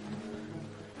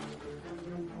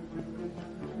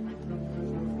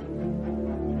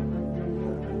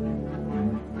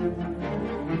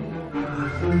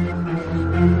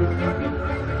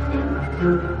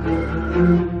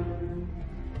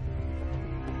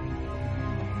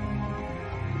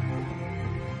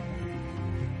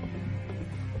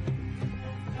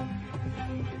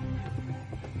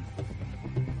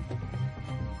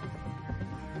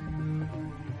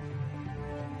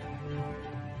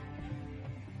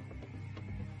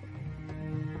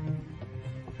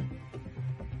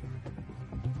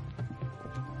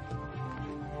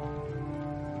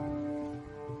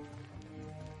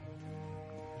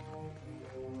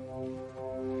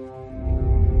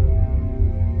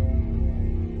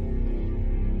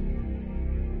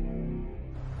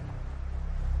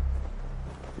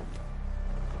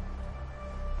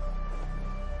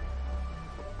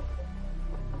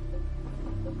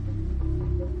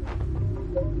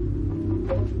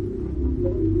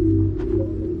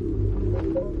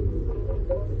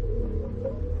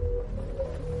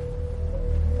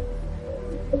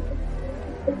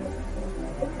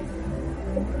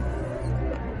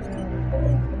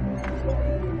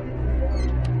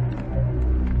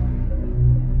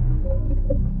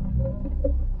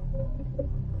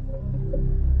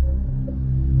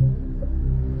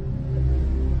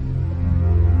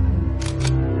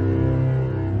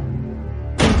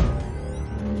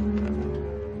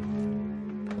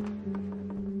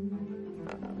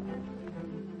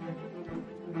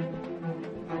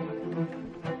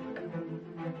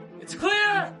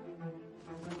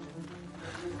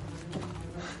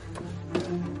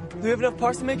 we have enough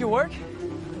parts to make it work?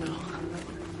 No.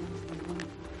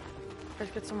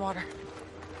 Let's get some water.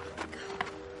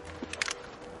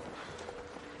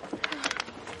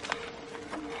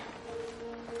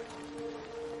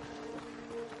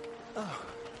 Oh,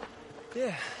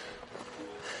 yeah.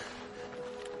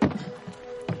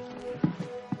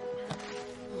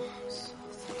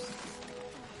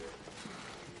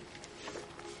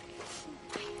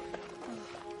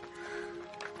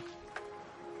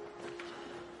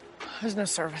 There's no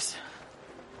service.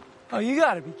 Oh, you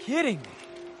gotta be kidding me.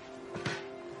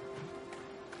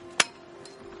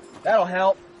 That'll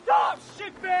help. Stop,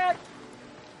 shitbag!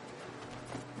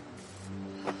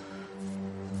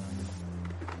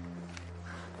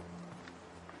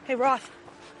 Hey, Roth.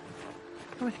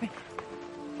 Come with me.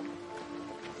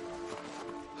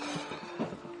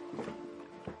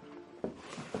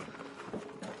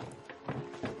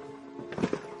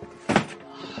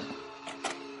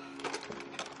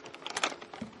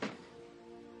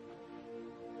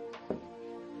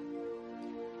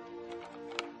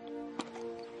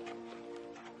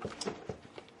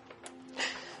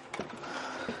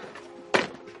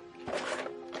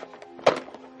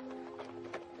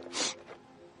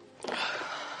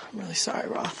 I'm really sorry,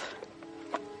 Roth.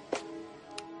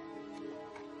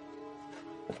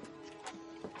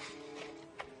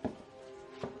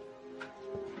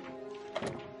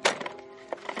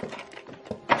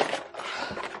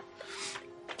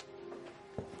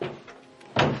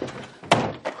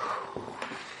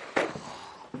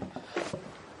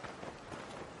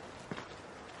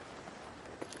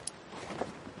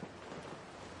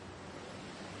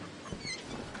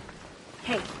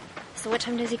 Hey, so what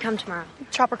time does he come tomorrow?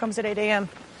 Chopper comes at 8 a.m.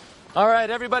 All right,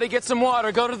 everybody get some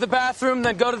water. Go to the bathroom,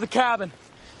 then go to the cabin.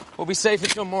 We'll be safe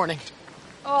until morning.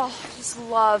 Oh, I just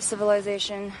love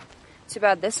civilization. Too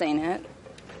bad this ain't it.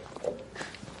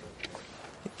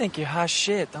 You think you're hot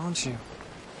shit, don't you?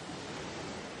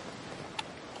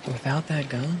 Without that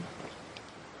gun,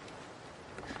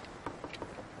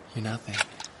 you're nothing.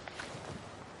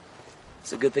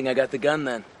 It's a good thing I got the gun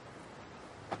then.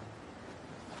 I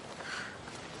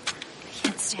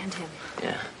can't stand him.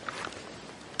 Yeah.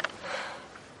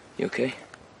 You okay?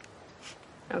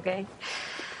 Okay.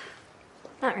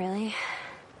 Not really.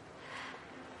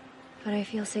 But I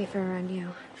feel safer around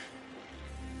you.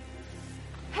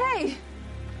 Hey!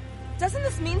 Doesn't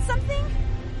this mean something?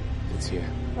 It's here.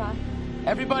 Roth.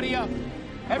 Everybody up!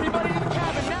 Everybody in the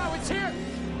cabin now! It's here!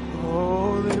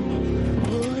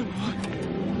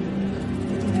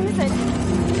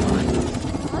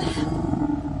 Where is it?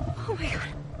 Oh my god.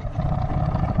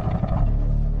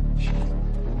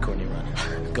 Courtney, run.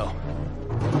 Go.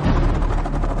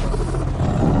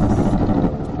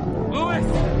 Louis!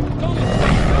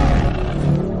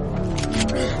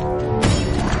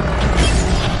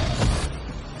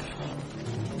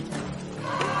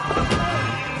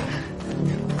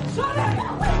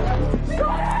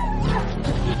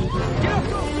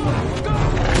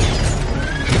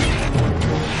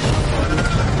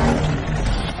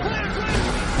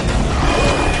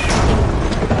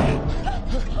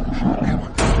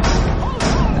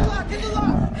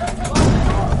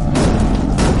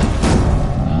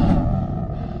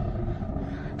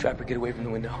 Trapper, get away from the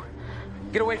window.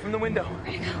 Get away from the window.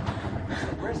 Where'd it go?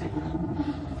 Where is he?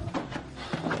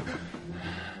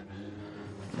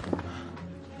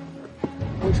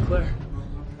 Where's Claire?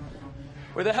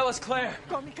 Where the hell is Claire?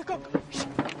 Go, Mika, go.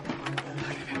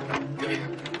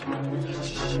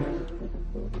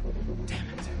 Damn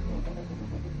it.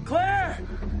 Claire!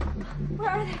 Where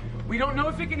are they? We don't know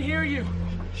if it can hear you.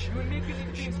 You and Mika need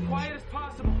to be as quiet as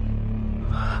possible.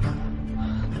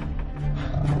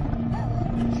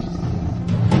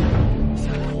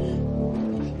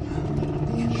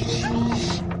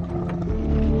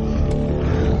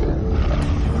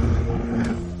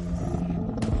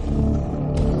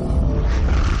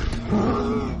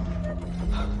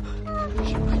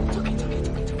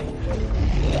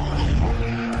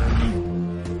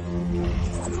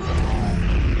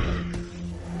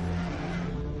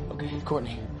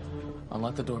 Courtney,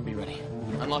 unlock the door and be ready.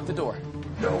 Unlock the door.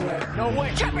 No way. No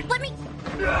way. Trapper, let me...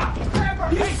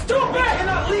 Trapper! Hey, stupid! You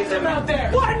cannot leave them out there!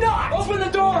 Why not? Open the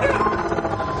door!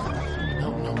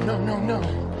 No.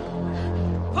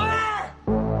 Claire!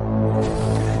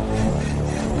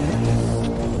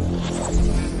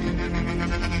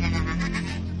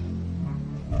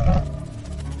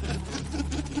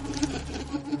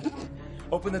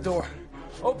 Open the door.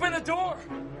 Open the door!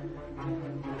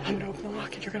 I'm gonna open the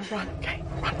lock and you're gonna run, okay?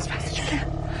 Run as fast as you can.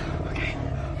 Okay?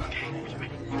 Okay, are you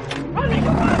ready? Run, Mika,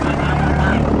 run!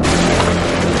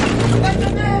 Let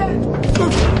them in!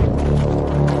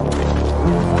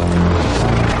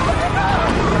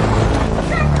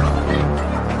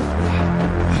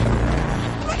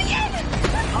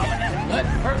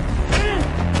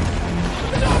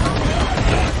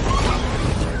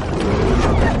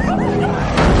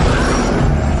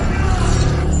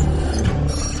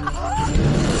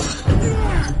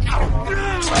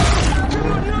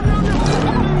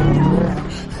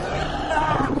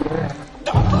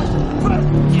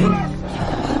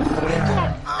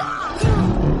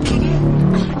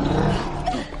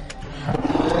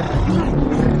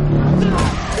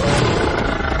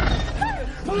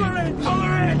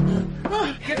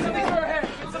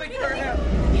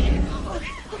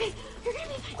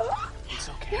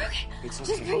 You're okay. It's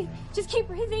okay. Just breathe. Just keep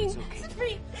breathing. It's okay. Just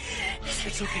breathe.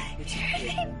 It's okay. It's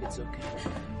okay. It's okay.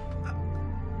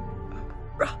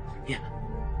 Yeah.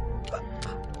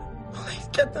 Please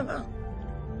get them out.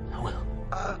 I will.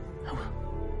 I will.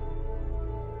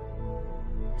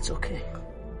 It's okay.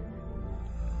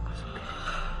 It's okay.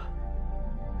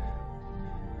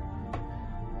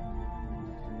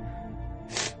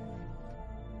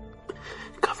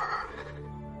 Cover her.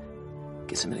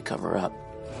 Get somebody to cover her up.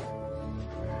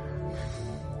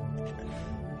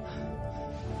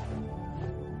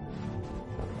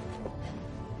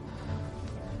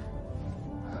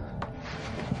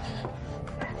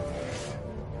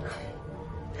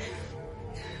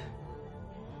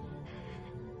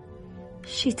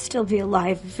 She'd still be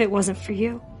alive if it wasn't for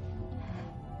you.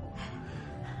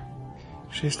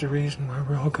 She's the reason why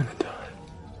we're all gonna die.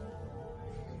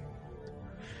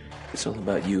 It's all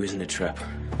about you, isn't it, Trapper?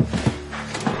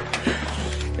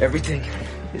 Everything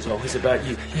is always about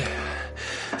you. Yeah,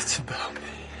 it's about me.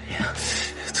 Yeah.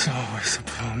 It's always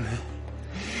about me.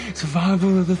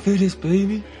 Survival of the fittest,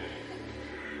 baby.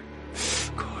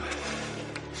 Go ahead.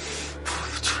 Pull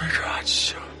the trigger, I'd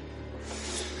show.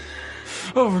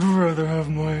 I would rather have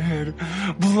my head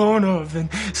blown up than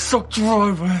sucked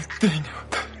dry by a thing.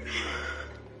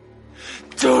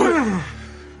 Do it!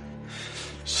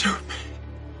 Shoot me.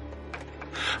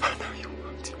 I know you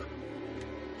want to.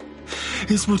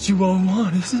 It's what you all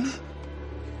want, isn't it?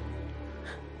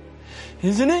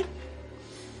 Isn't it?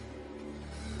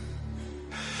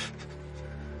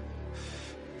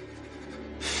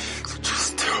 So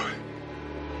just do it.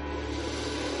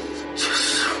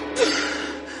 Just...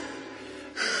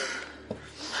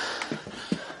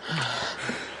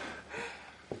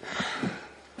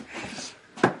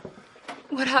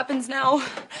 What happens now?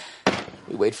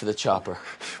 We wait for the chopper.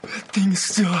 That thing is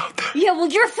still out there. Yeah, well,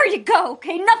 you're free to go,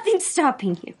 okay? Nothing's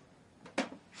stopping you.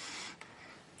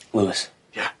 Lewis.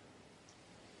 Yeah.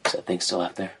 Is that thing still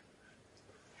out there?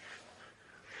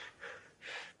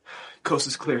 Coast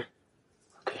is clear.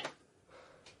 Okay.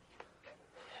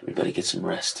 Everybody get some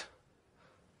rest.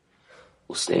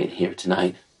 We'll stay in here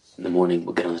tonight. In the morning,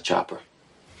 we'll get on the chopper.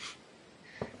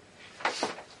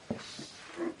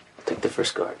 Take the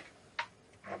first guard.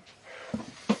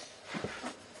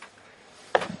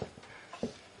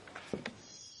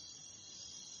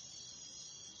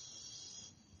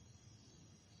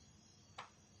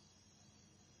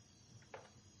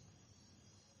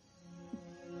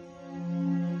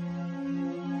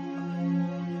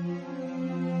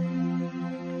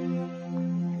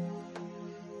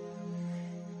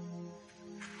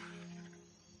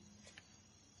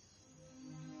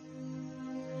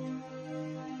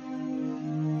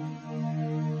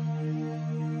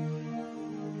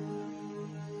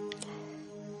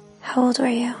 How old were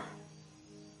you?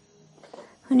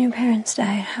 When your parents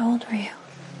died, how old were you?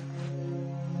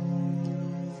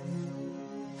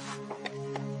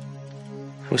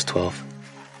 I was 12.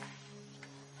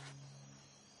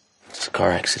 It's a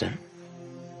car accident.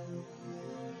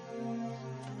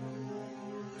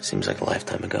 Seems like a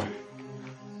lifetime ago.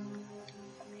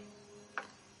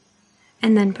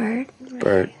 And then Bert?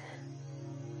 Bert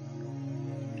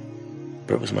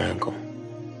was my uncle.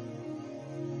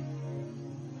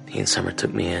 He and Summer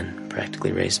took me in,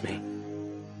 practically raised me. I'm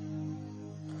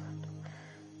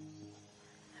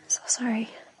so sorry.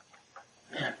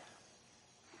 Yeah.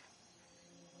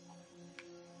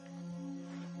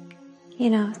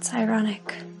 You know, it's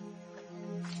ironic.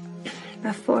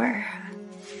 Before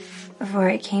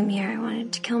I came here, I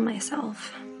wanted to kill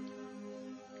myself.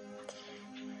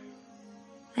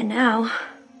 And now, I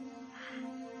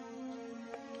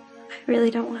really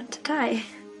don't want to die.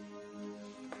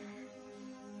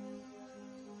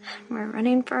 We're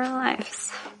running for our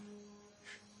lives.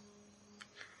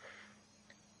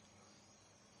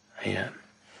 I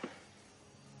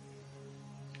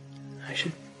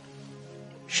should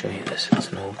show you this. It's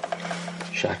an old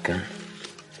shotgun.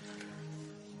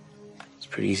 It's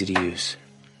pretty easy to use.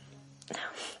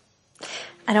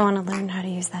 I don't want to learn how to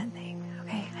use that thing,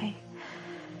 okay?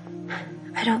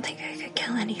 I don't think I could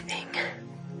kill anything.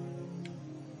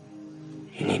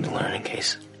 You need to learn in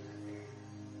case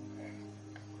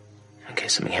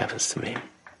something happens to me.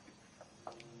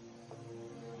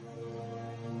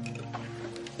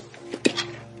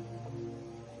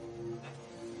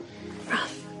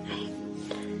 Rough.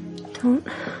 Don't.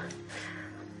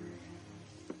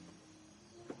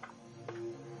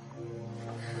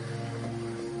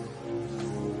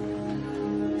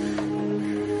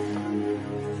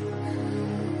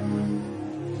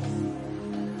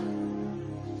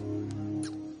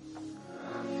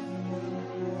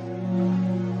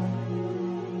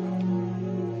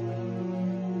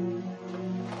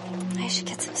 should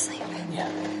get some sleep.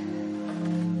 Yeah.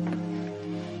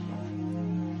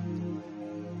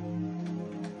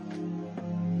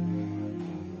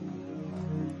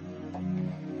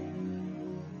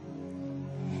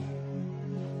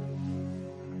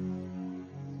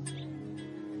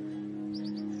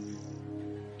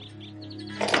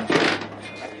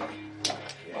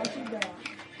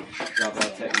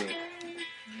 Dropout technique.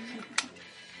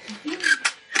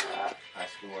 I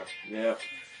score. Yep.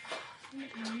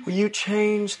 Will you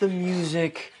change the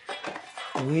music,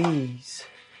 please?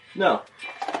 No.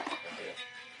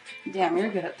 Damn, you're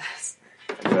good at this.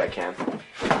 I do what I can.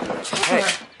 Hey.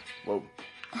 Whoa.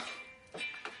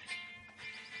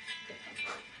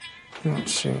 You won't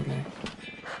sue me.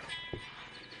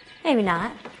 Maybe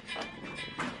not.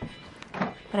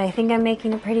 But I think I'm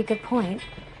making a pretty good point.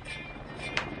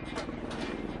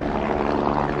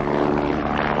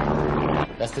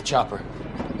 That's the chopper.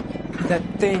 That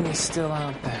thing is still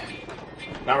out there.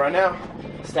 Not right now.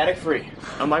 Static free.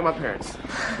 Unlike my parents.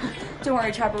 Don't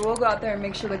worry, Chopper. We'll go out there and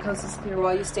make sure the coast is clear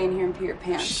while you stay in here and pee your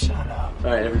pants. Shut up.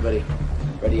 All right, everybody.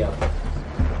 Ready up.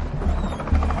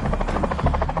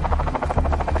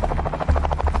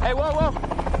 Hey, whoa.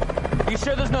 You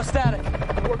sure there's no static?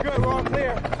 We're good. We're all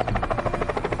clear.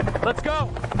 Let's go.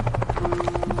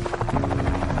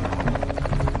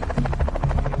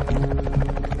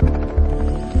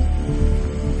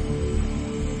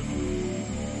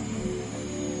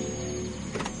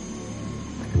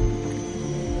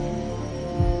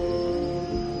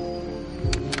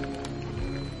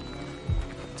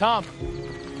 Tom.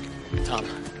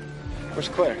 Where's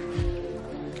Claire?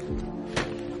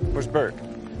 Where's Bert?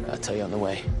 I'll tell you on the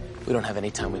way. We don't have any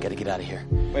time. We gotta get out of here.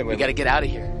 Wait. We gotta get out of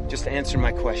here. Just answer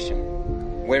my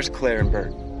question. Where's Claire and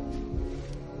Bert?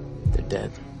 They're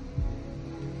dead.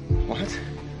 What?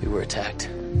 We were attacked.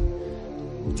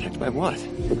 Attacked by what?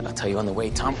 I'll tell you on the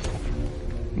way, Tom.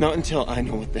 Not until I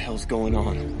know what the hell's going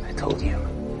on. I told you.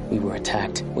 We were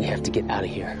attacked. We have to get out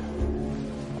of here.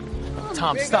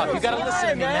 Tom, stop. You gotta listen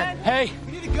to me, man. Hey,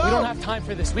 we don't have time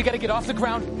for this. We gotta get off the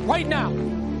ground right now.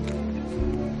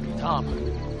 Tom,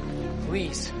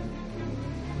 please.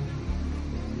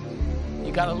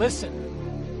 You gotta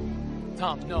listen.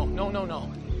 Tom, no.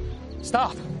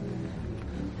 Stop.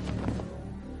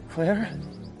 Claire?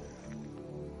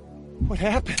 What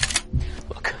happened?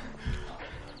 Look,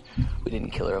 we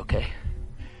didn't kill her, okay?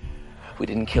 We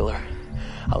didn't kill her.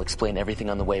 I'll explain everything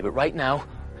on the way, but right now,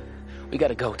 we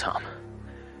gotta go, Tom.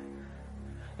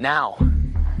 Now.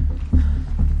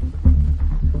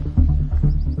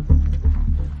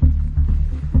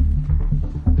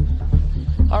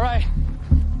 All right.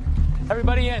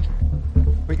 Everybody in.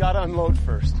 We gotta unload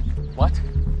first. What?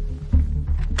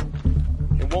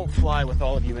 It won't fly with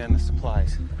all of you and the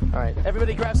supplies. All right,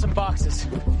 everybody grab some boxes.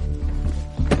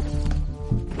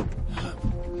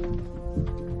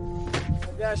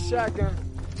 I got a shotgun.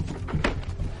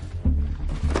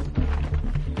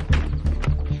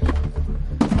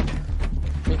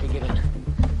 We can get in.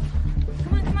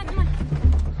 Come on.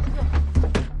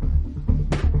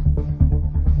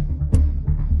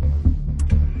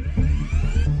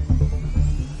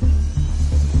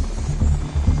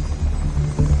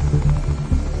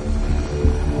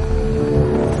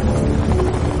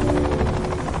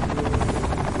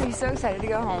 I'm so excited to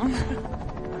go home.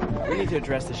 We need to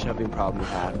address the shoving problem we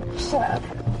had. Shut up.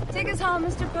 Take us home,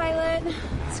 Mr. Pilot.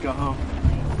 Let's go home.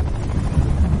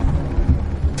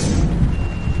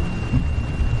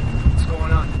 What's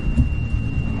going on?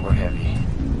 We're heavy.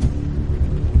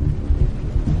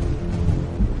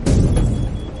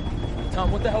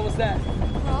 Tom, what the hell was that?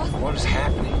 What is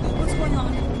happening? What's going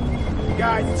on?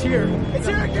 Guys, it's here. It's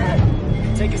here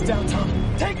again! Take us down, Tom.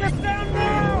 Take us down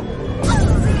now!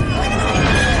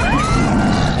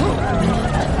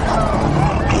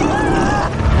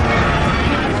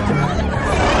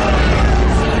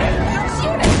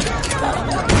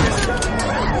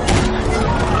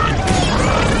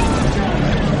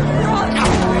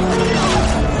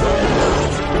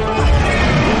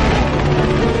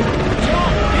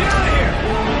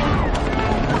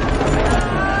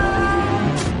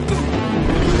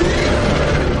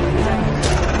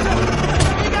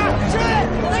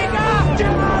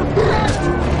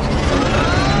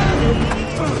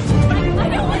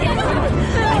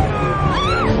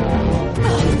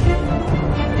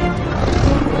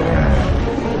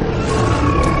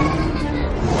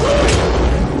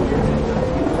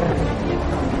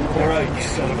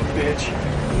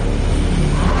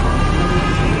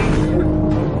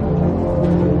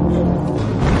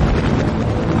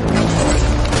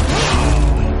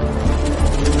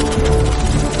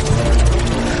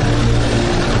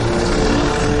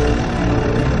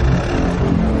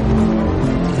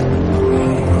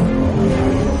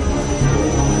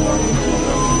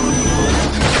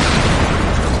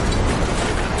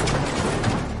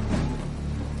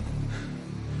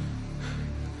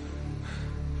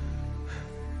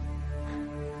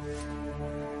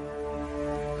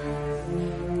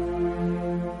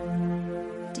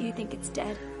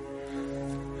 dead.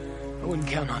 I wouldn't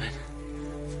count on it.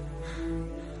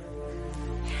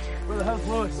 Where the hell's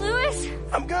Louis? Louis?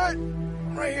 I'm good.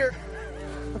 I'm right here.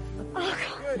 Oh,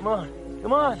 God. Come on.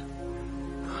 Come on.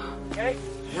 Okay?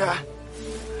 Yeah.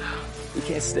 We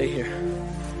can't stay here.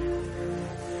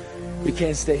 We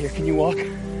can't stay here. Can you walk?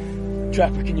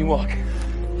 Trapper, can you walk?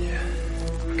 Yeah.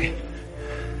 Okay.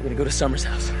 We're gonna go to Summer's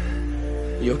house.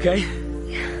 You okay?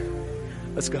 Yeah.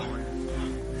 Let's go.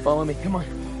 Follow me. Come on.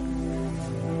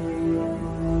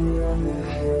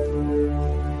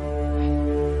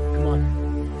 Come on.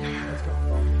 Let's go.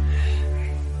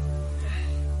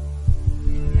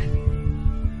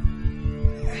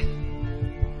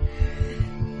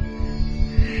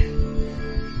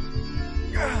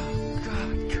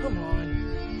 God, come on.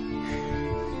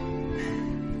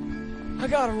 I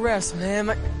gotta rest, man.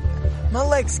 My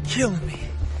leg's killing me.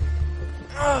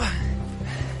 I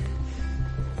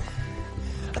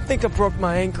think I broke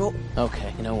my ankle.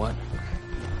 Okay, you know what?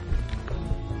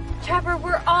 Trapper,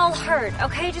 we're all hurt,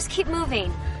 okay? Just keep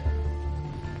moving.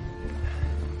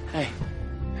 Hey,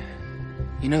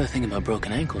 you know the thing about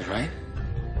broken ankles, right?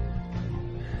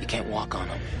 You can't walk on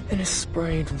them. And it's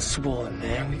sprained and swollen,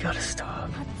 man. We gotta stop.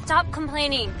 Stop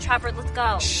complaining. Trapper, let's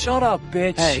go. Shut up,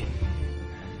 bitch. Hey.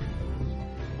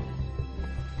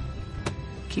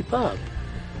 Keep up.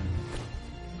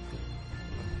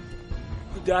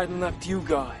 Who died and left you,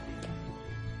 God?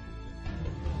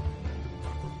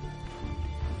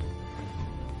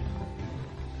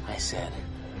 I said,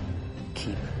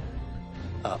 keep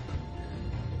up.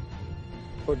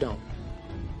 Or don't.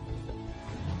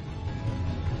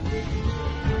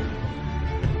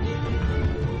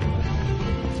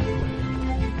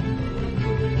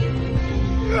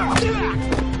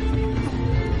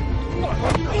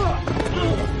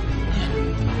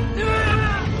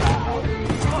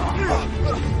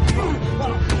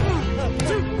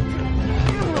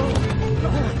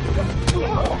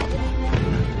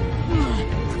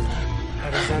 How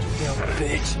does that feel,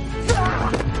 bitch?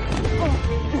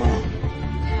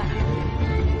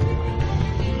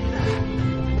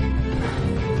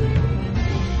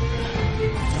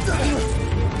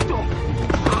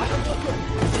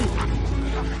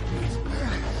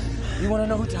 You wanna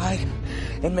know who died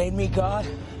and made me God?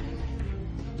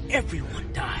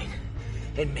 Everyone died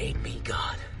and made me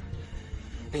God.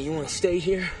 And you wanna stay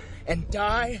here and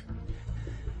die?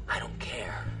 I don't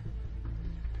care.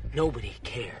 Nobody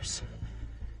cares.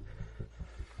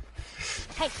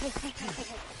 Hey, hey, hey, hey,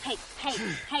 hey, hey,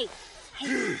 hey, hey,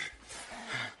 hey.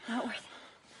 Not worth it.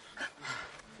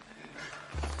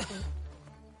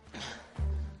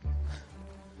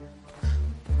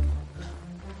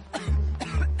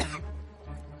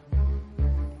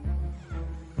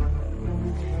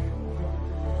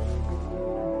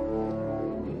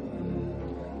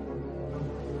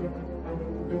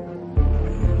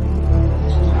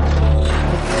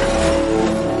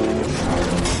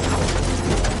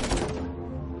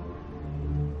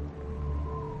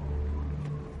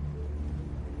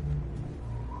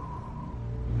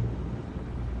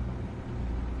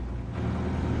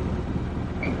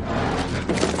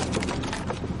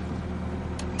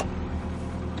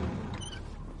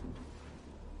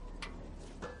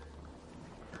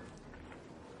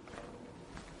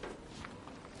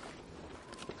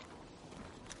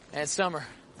 And Summer.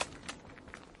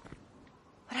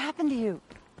 What happened to you?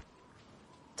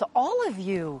 To all of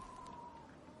you?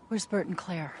 Where's Bert and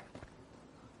Claire?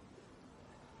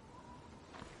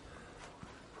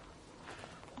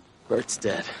 Bert's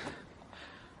dead.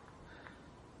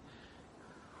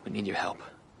 We need your help.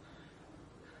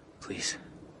 Please.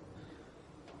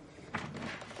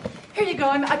 Here you go.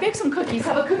 I baked some cookies.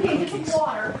 Have a cookie and get some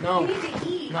water. No. You need to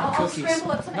eat. Not I'll cookies.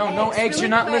 scramble up some eggs. No eggs. Really You're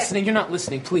not quick. listening. You're not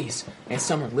listening. Please. And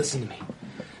Summer, listen to me.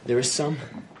 There is some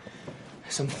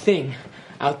thing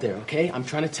out there, okay? I'm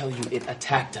trying to tell you, it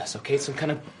attacked us, okay? Some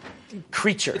kind of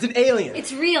creature. It's an alien.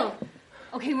 It's real.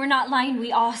 Okay, we're not lying.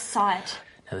 We all saw it.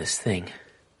 Now this thing,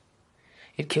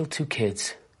 it killed 2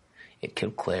 kids. It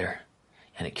killed Claire,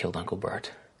 and it killed Uncle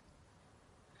Bert.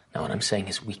 Now what I'm saying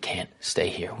is we can't stay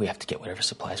here. We have to get whatever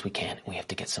supplies we can, and we have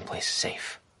to get someplace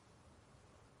safe.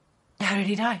 How did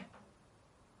he die?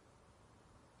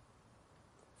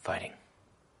 Fighting.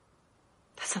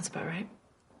 That sounds about right.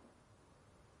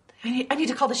 I need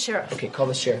to call the sheriff. Okay, call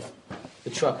the sheriff. The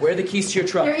truck. Where are the keys to your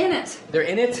truck? They're in it. They're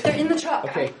in it? They're in the truck.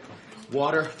 Okay.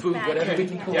 Water, food, whatever we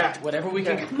can collect. Whatever we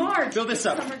can. Marge. Fill this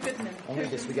up. Summer Goodman. Only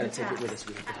this. We gotta take it with us.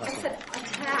 We have to I hustle. said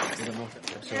attack. We don't know if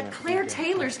that's At Claire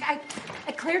Taylor's.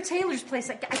 At Claire Taylor's place.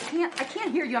 I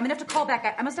can't hear you. I'm gonna have to call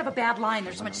back. I must have a bad line.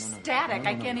 There's so much static.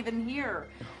 I can't even hear.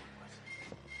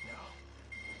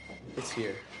 It's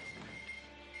here.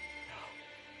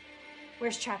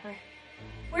 Where's Trapper?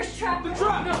 Where's Trapper? The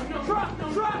truck! No, truck!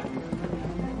 No, truck!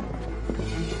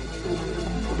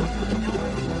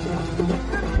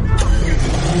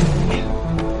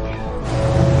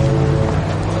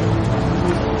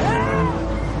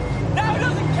 Now it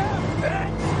doesn't count!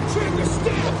 Check the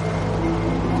stick!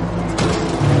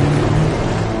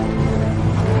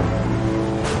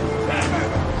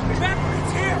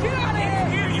 It's here! Get out of here!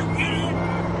 Here, you idiot!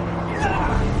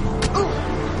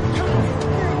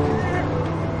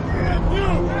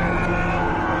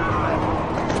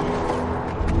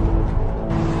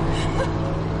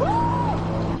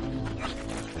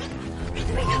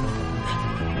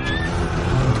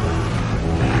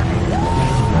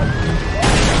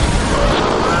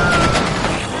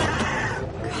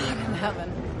 God in heaven.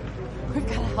 We've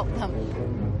got to help them.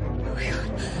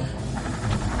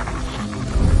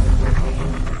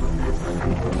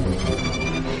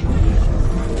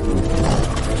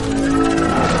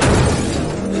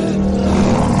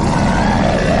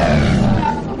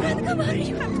 Come on,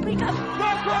 you have to wake up.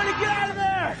 Come on, get out of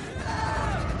there!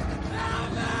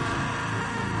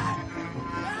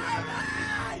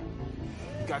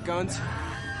 Got guns?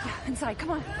 Yeah, inside,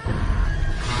 come on.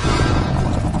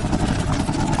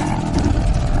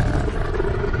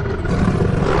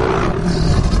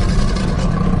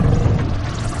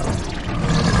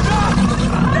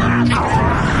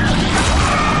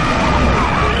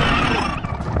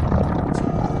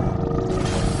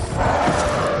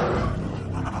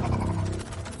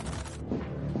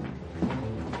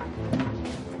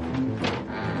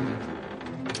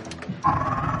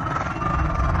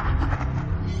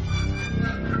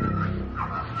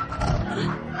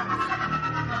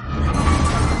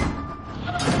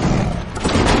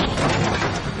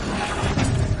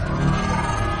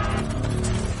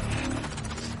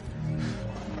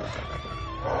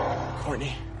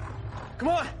 Courtney. Come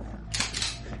on!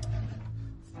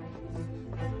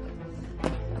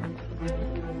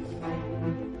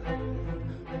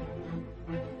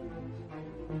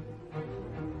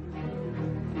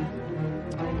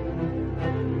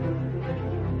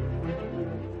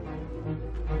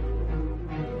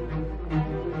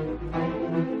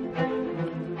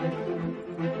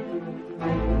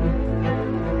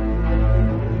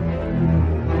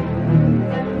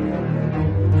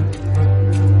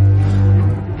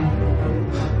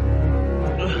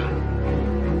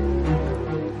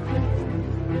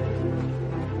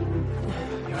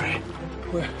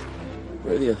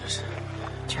 Where are the others?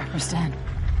 Trapper's dead.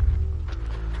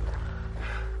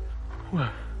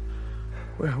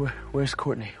 Where's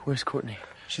Courtney? Where's Courtney?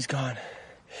 She's gone.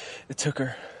 It took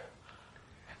her.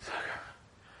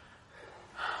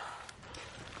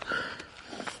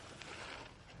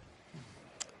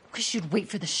 Wish you'd wait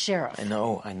for the sheriff. I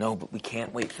know, but we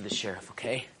can't wait for the sheriff,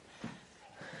 okay?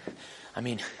 I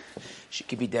mean, she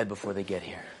could be dead before they get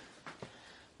here.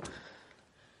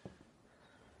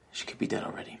 She could be dead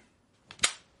already.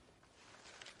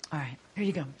 All right, here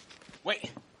you go.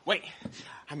 Wait.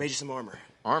 I made you some armor.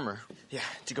 Armor? Yeah,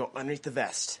 to go underneath the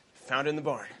vest. Found it in the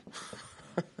barn.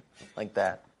 Like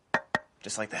that.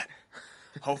 Just like that.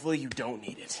 Hopefully you don't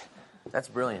need it. That's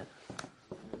brilliant.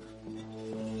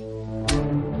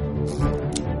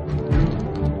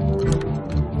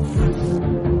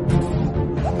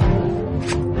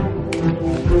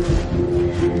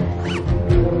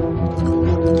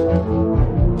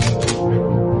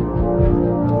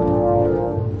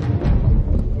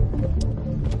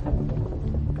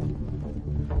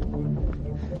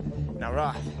 Now,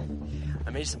 Roth, I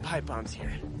made you some pipe bombs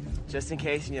here. Just in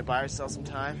case you need to buy yourself some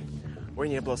time, or you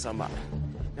need to blow something up.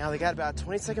 Now, they got about a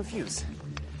 20-second fuse.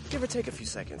 Give or take a few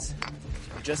seconds.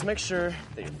 Just make sure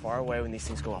that you're far away when these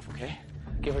things go off, okay?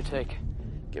 Give or take.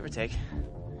 Give or take.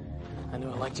 I knew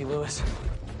I liked you, Lewis.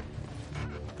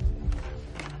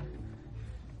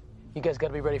 You guys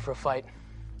gotta be ready for a fight.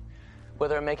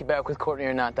 Whether I make it back with Courtney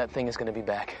or not, that thing is gonna be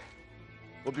back.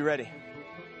 We'll be ready.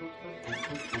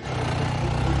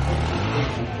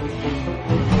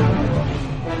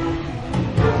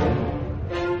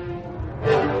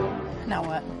 Now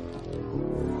what?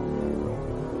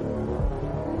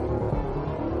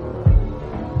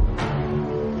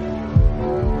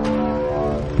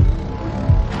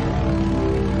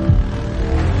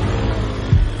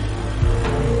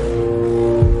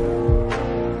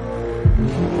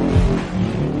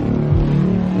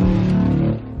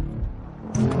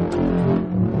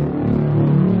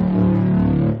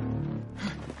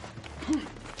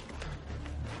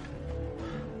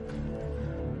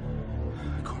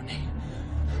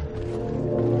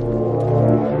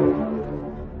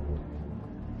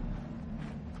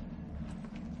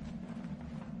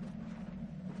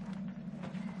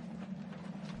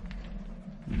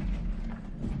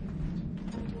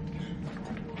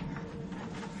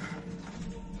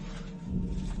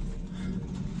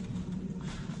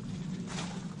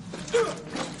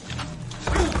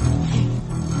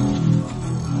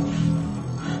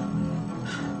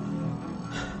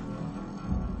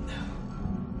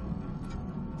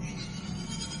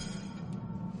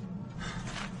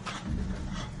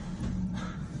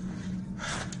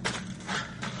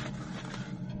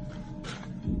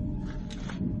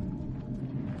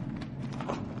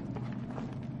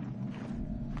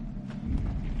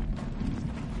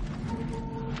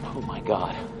 Oh my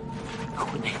God.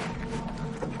 Courtney.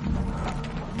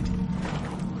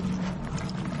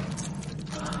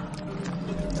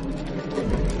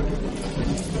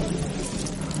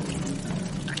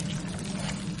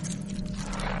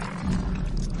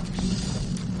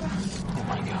 Oh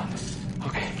my God.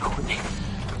 Okay, Courtney.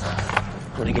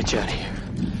 I'm gonna get you out of here.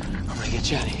 I'm gonna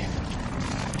get you out of here.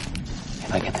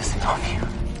 If I get this thing off you,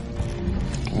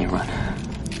 can you run?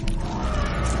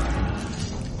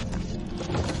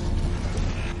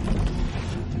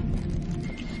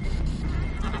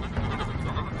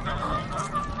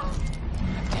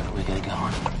 Damn it, we gotta go.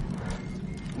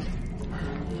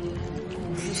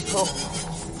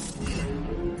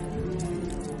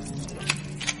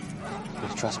 You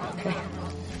gotta trust me, okay?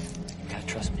 You gotta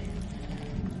trust me.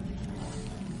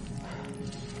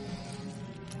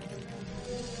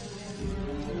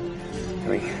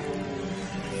 Three,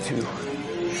 two,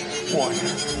 one.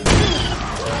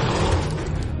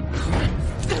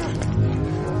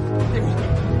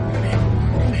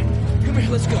 Come here,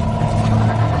 let's go.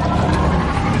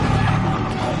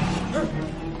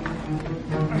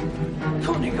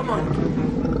 Tony, come on.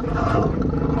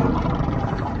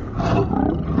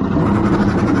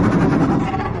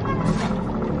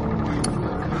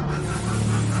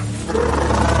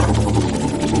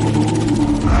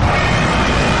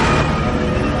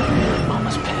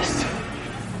 Mama's pissed.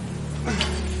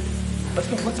 Let's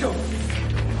go, let's go.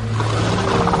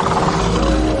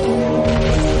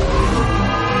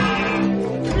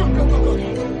 Come on, go, go, go.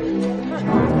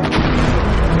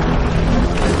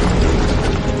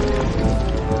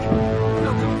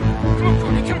 Come on,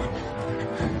 Tony, come on.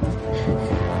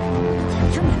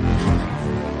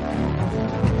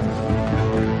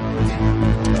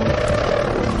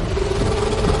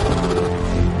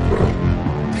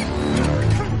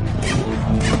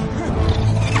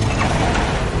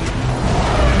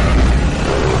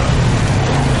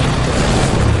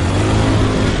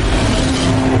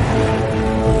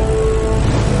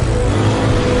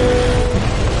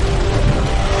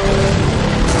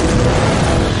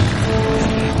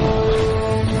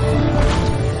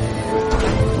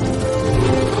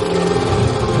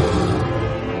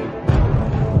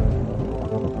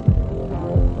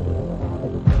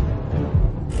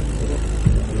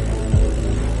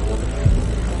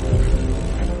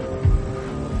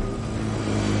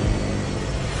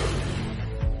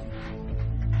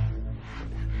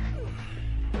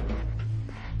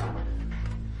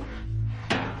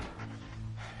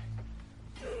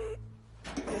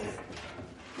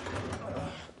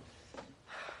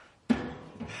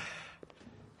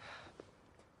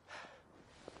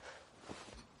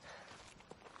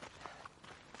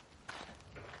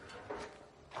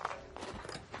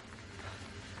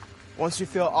 Once you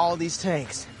fill all these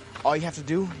tanks, all you have to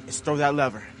do is throw that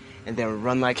lever, and then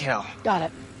run like hell. Got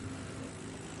it.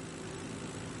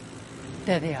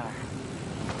 There they are.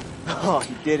 Oh,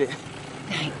 you did it.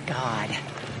 Thank God.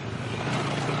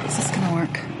 Is this gonna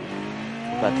work?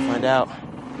 About to find out.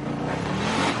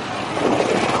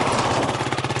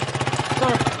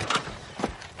 Sorry.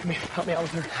 Come here, help me out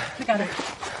with her. I got her.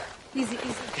 Easy, easy.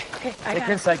 Okay, I Take got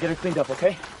her inside, get her cleaned up,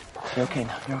 okay? You're okay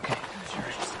now. You're okay. Sure.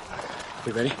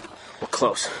 You ready? We're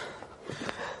close.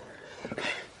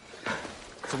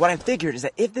 So what I figured is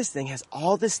that if this thing has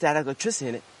all this static electricity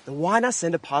in it, then why not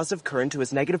send a positive current to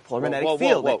its negative polar magnetic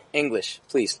field? Whoa. English,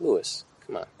 please, Lewis.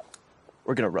 Come on.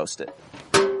 We're gonna roast it.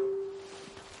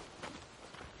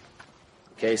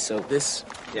 Okay, so this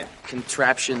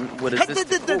contraption, what is this?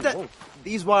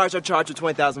 These wires are charged with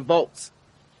 20,000 volts.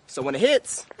 So when it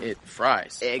hits... It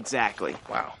fries. Exactly.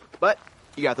 Wow. But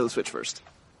you gotta throw the switch first.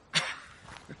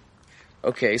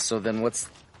 Okay, so then what's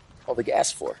all the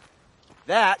gas for?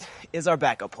 That is our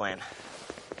backup plan.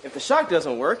 If the shock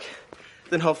doesn't work,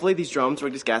 then hopefully these drums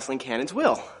rigged as gasoline cannons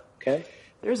will. Okay.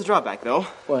 There's a drawback, though.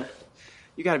 What?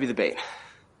 You gotta be the bait.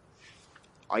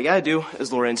 All you gotta do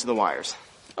is lure it into the wires.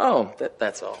 Oh,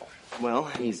 that's all.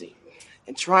 Well, easy.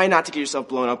 And try not to get yourself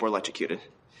blown up or electrocuted.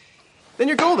 Then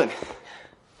you're golden.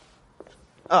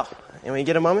 Oh, and when you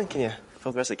get a moment, can you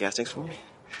fill the rest of the gas tanks for me?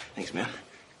 Thanks, man.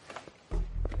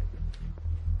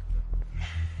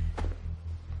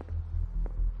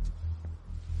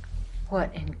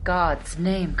 What in God's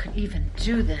name could even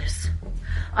do this?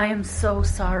 I am so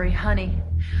sorry, honey.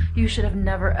 You should have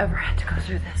never, ever had to go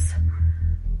through this.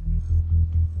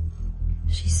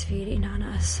 She's feeding on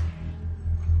us.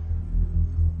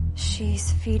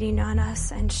 She's feeding on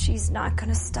us, and she's not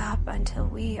gonna stop until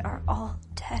we are all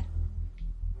dead.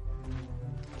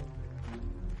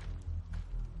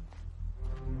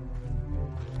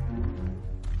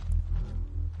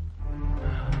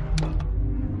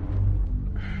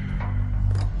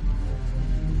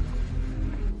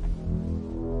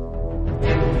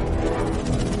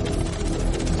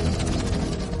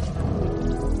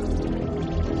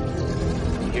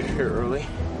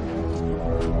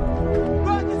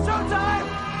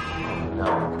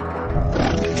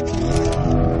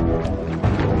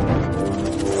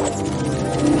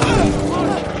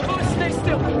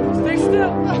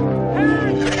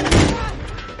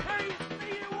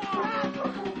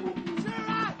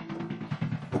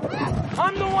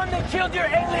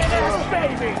 alien-ass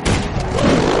baby!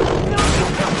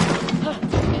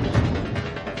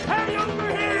 Hey, over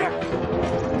here!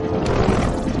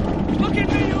 Look at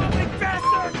me, you ugly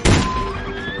bastard!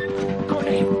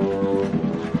 Courtney,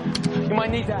 you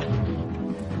might need that.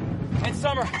 And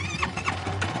Summer,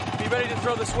 be ready to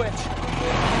throw the switch.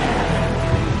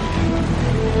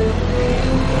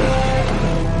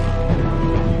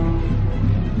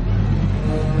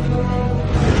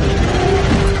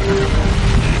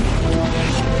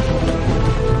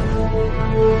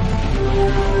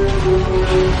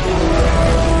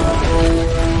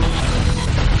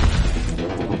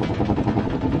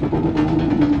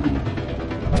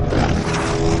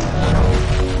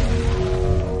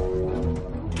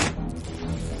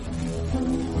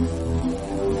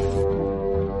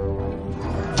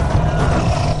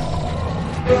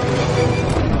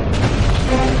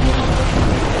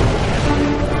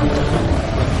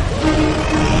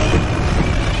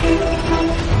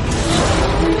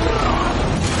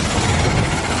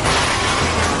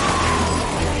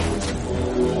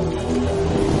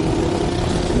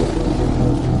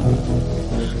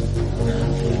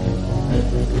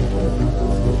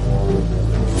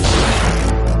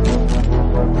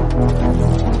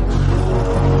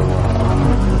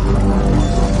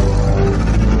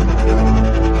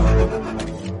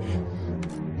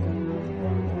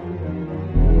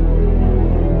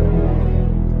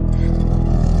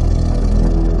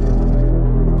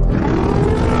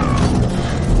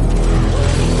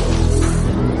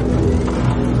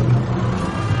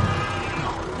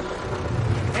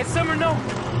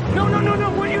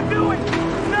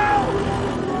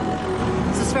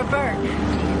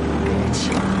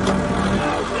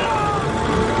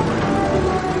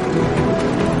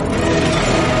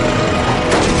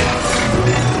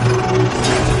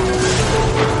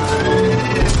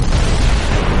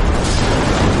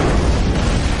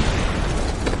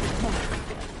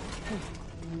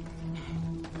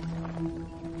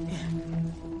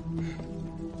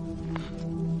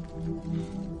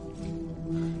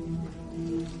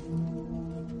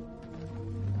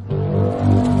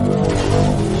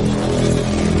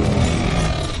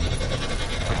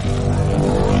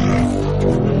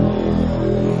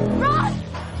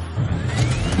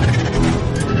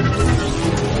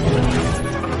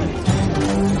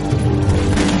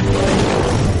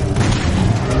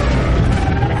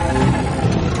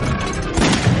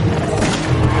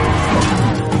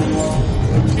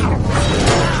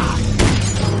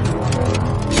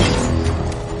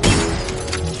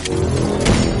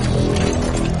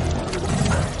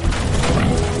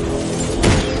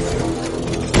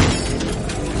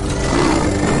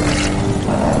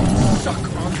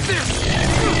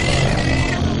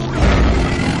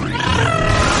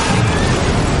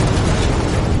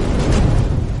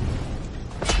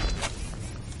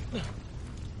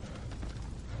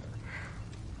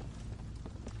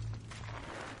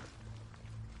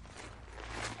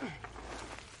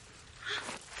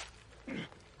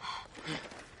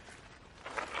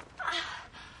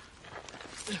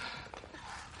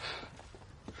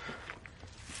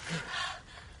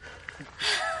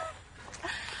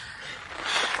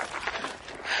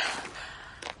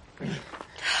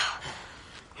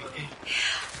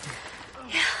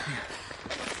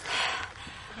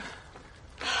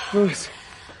 Louis.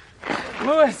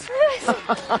 Louis!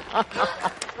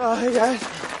 Oh, hey guys.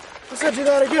 Let's not do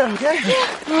that again, okay?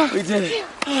 We did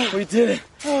it. We did it.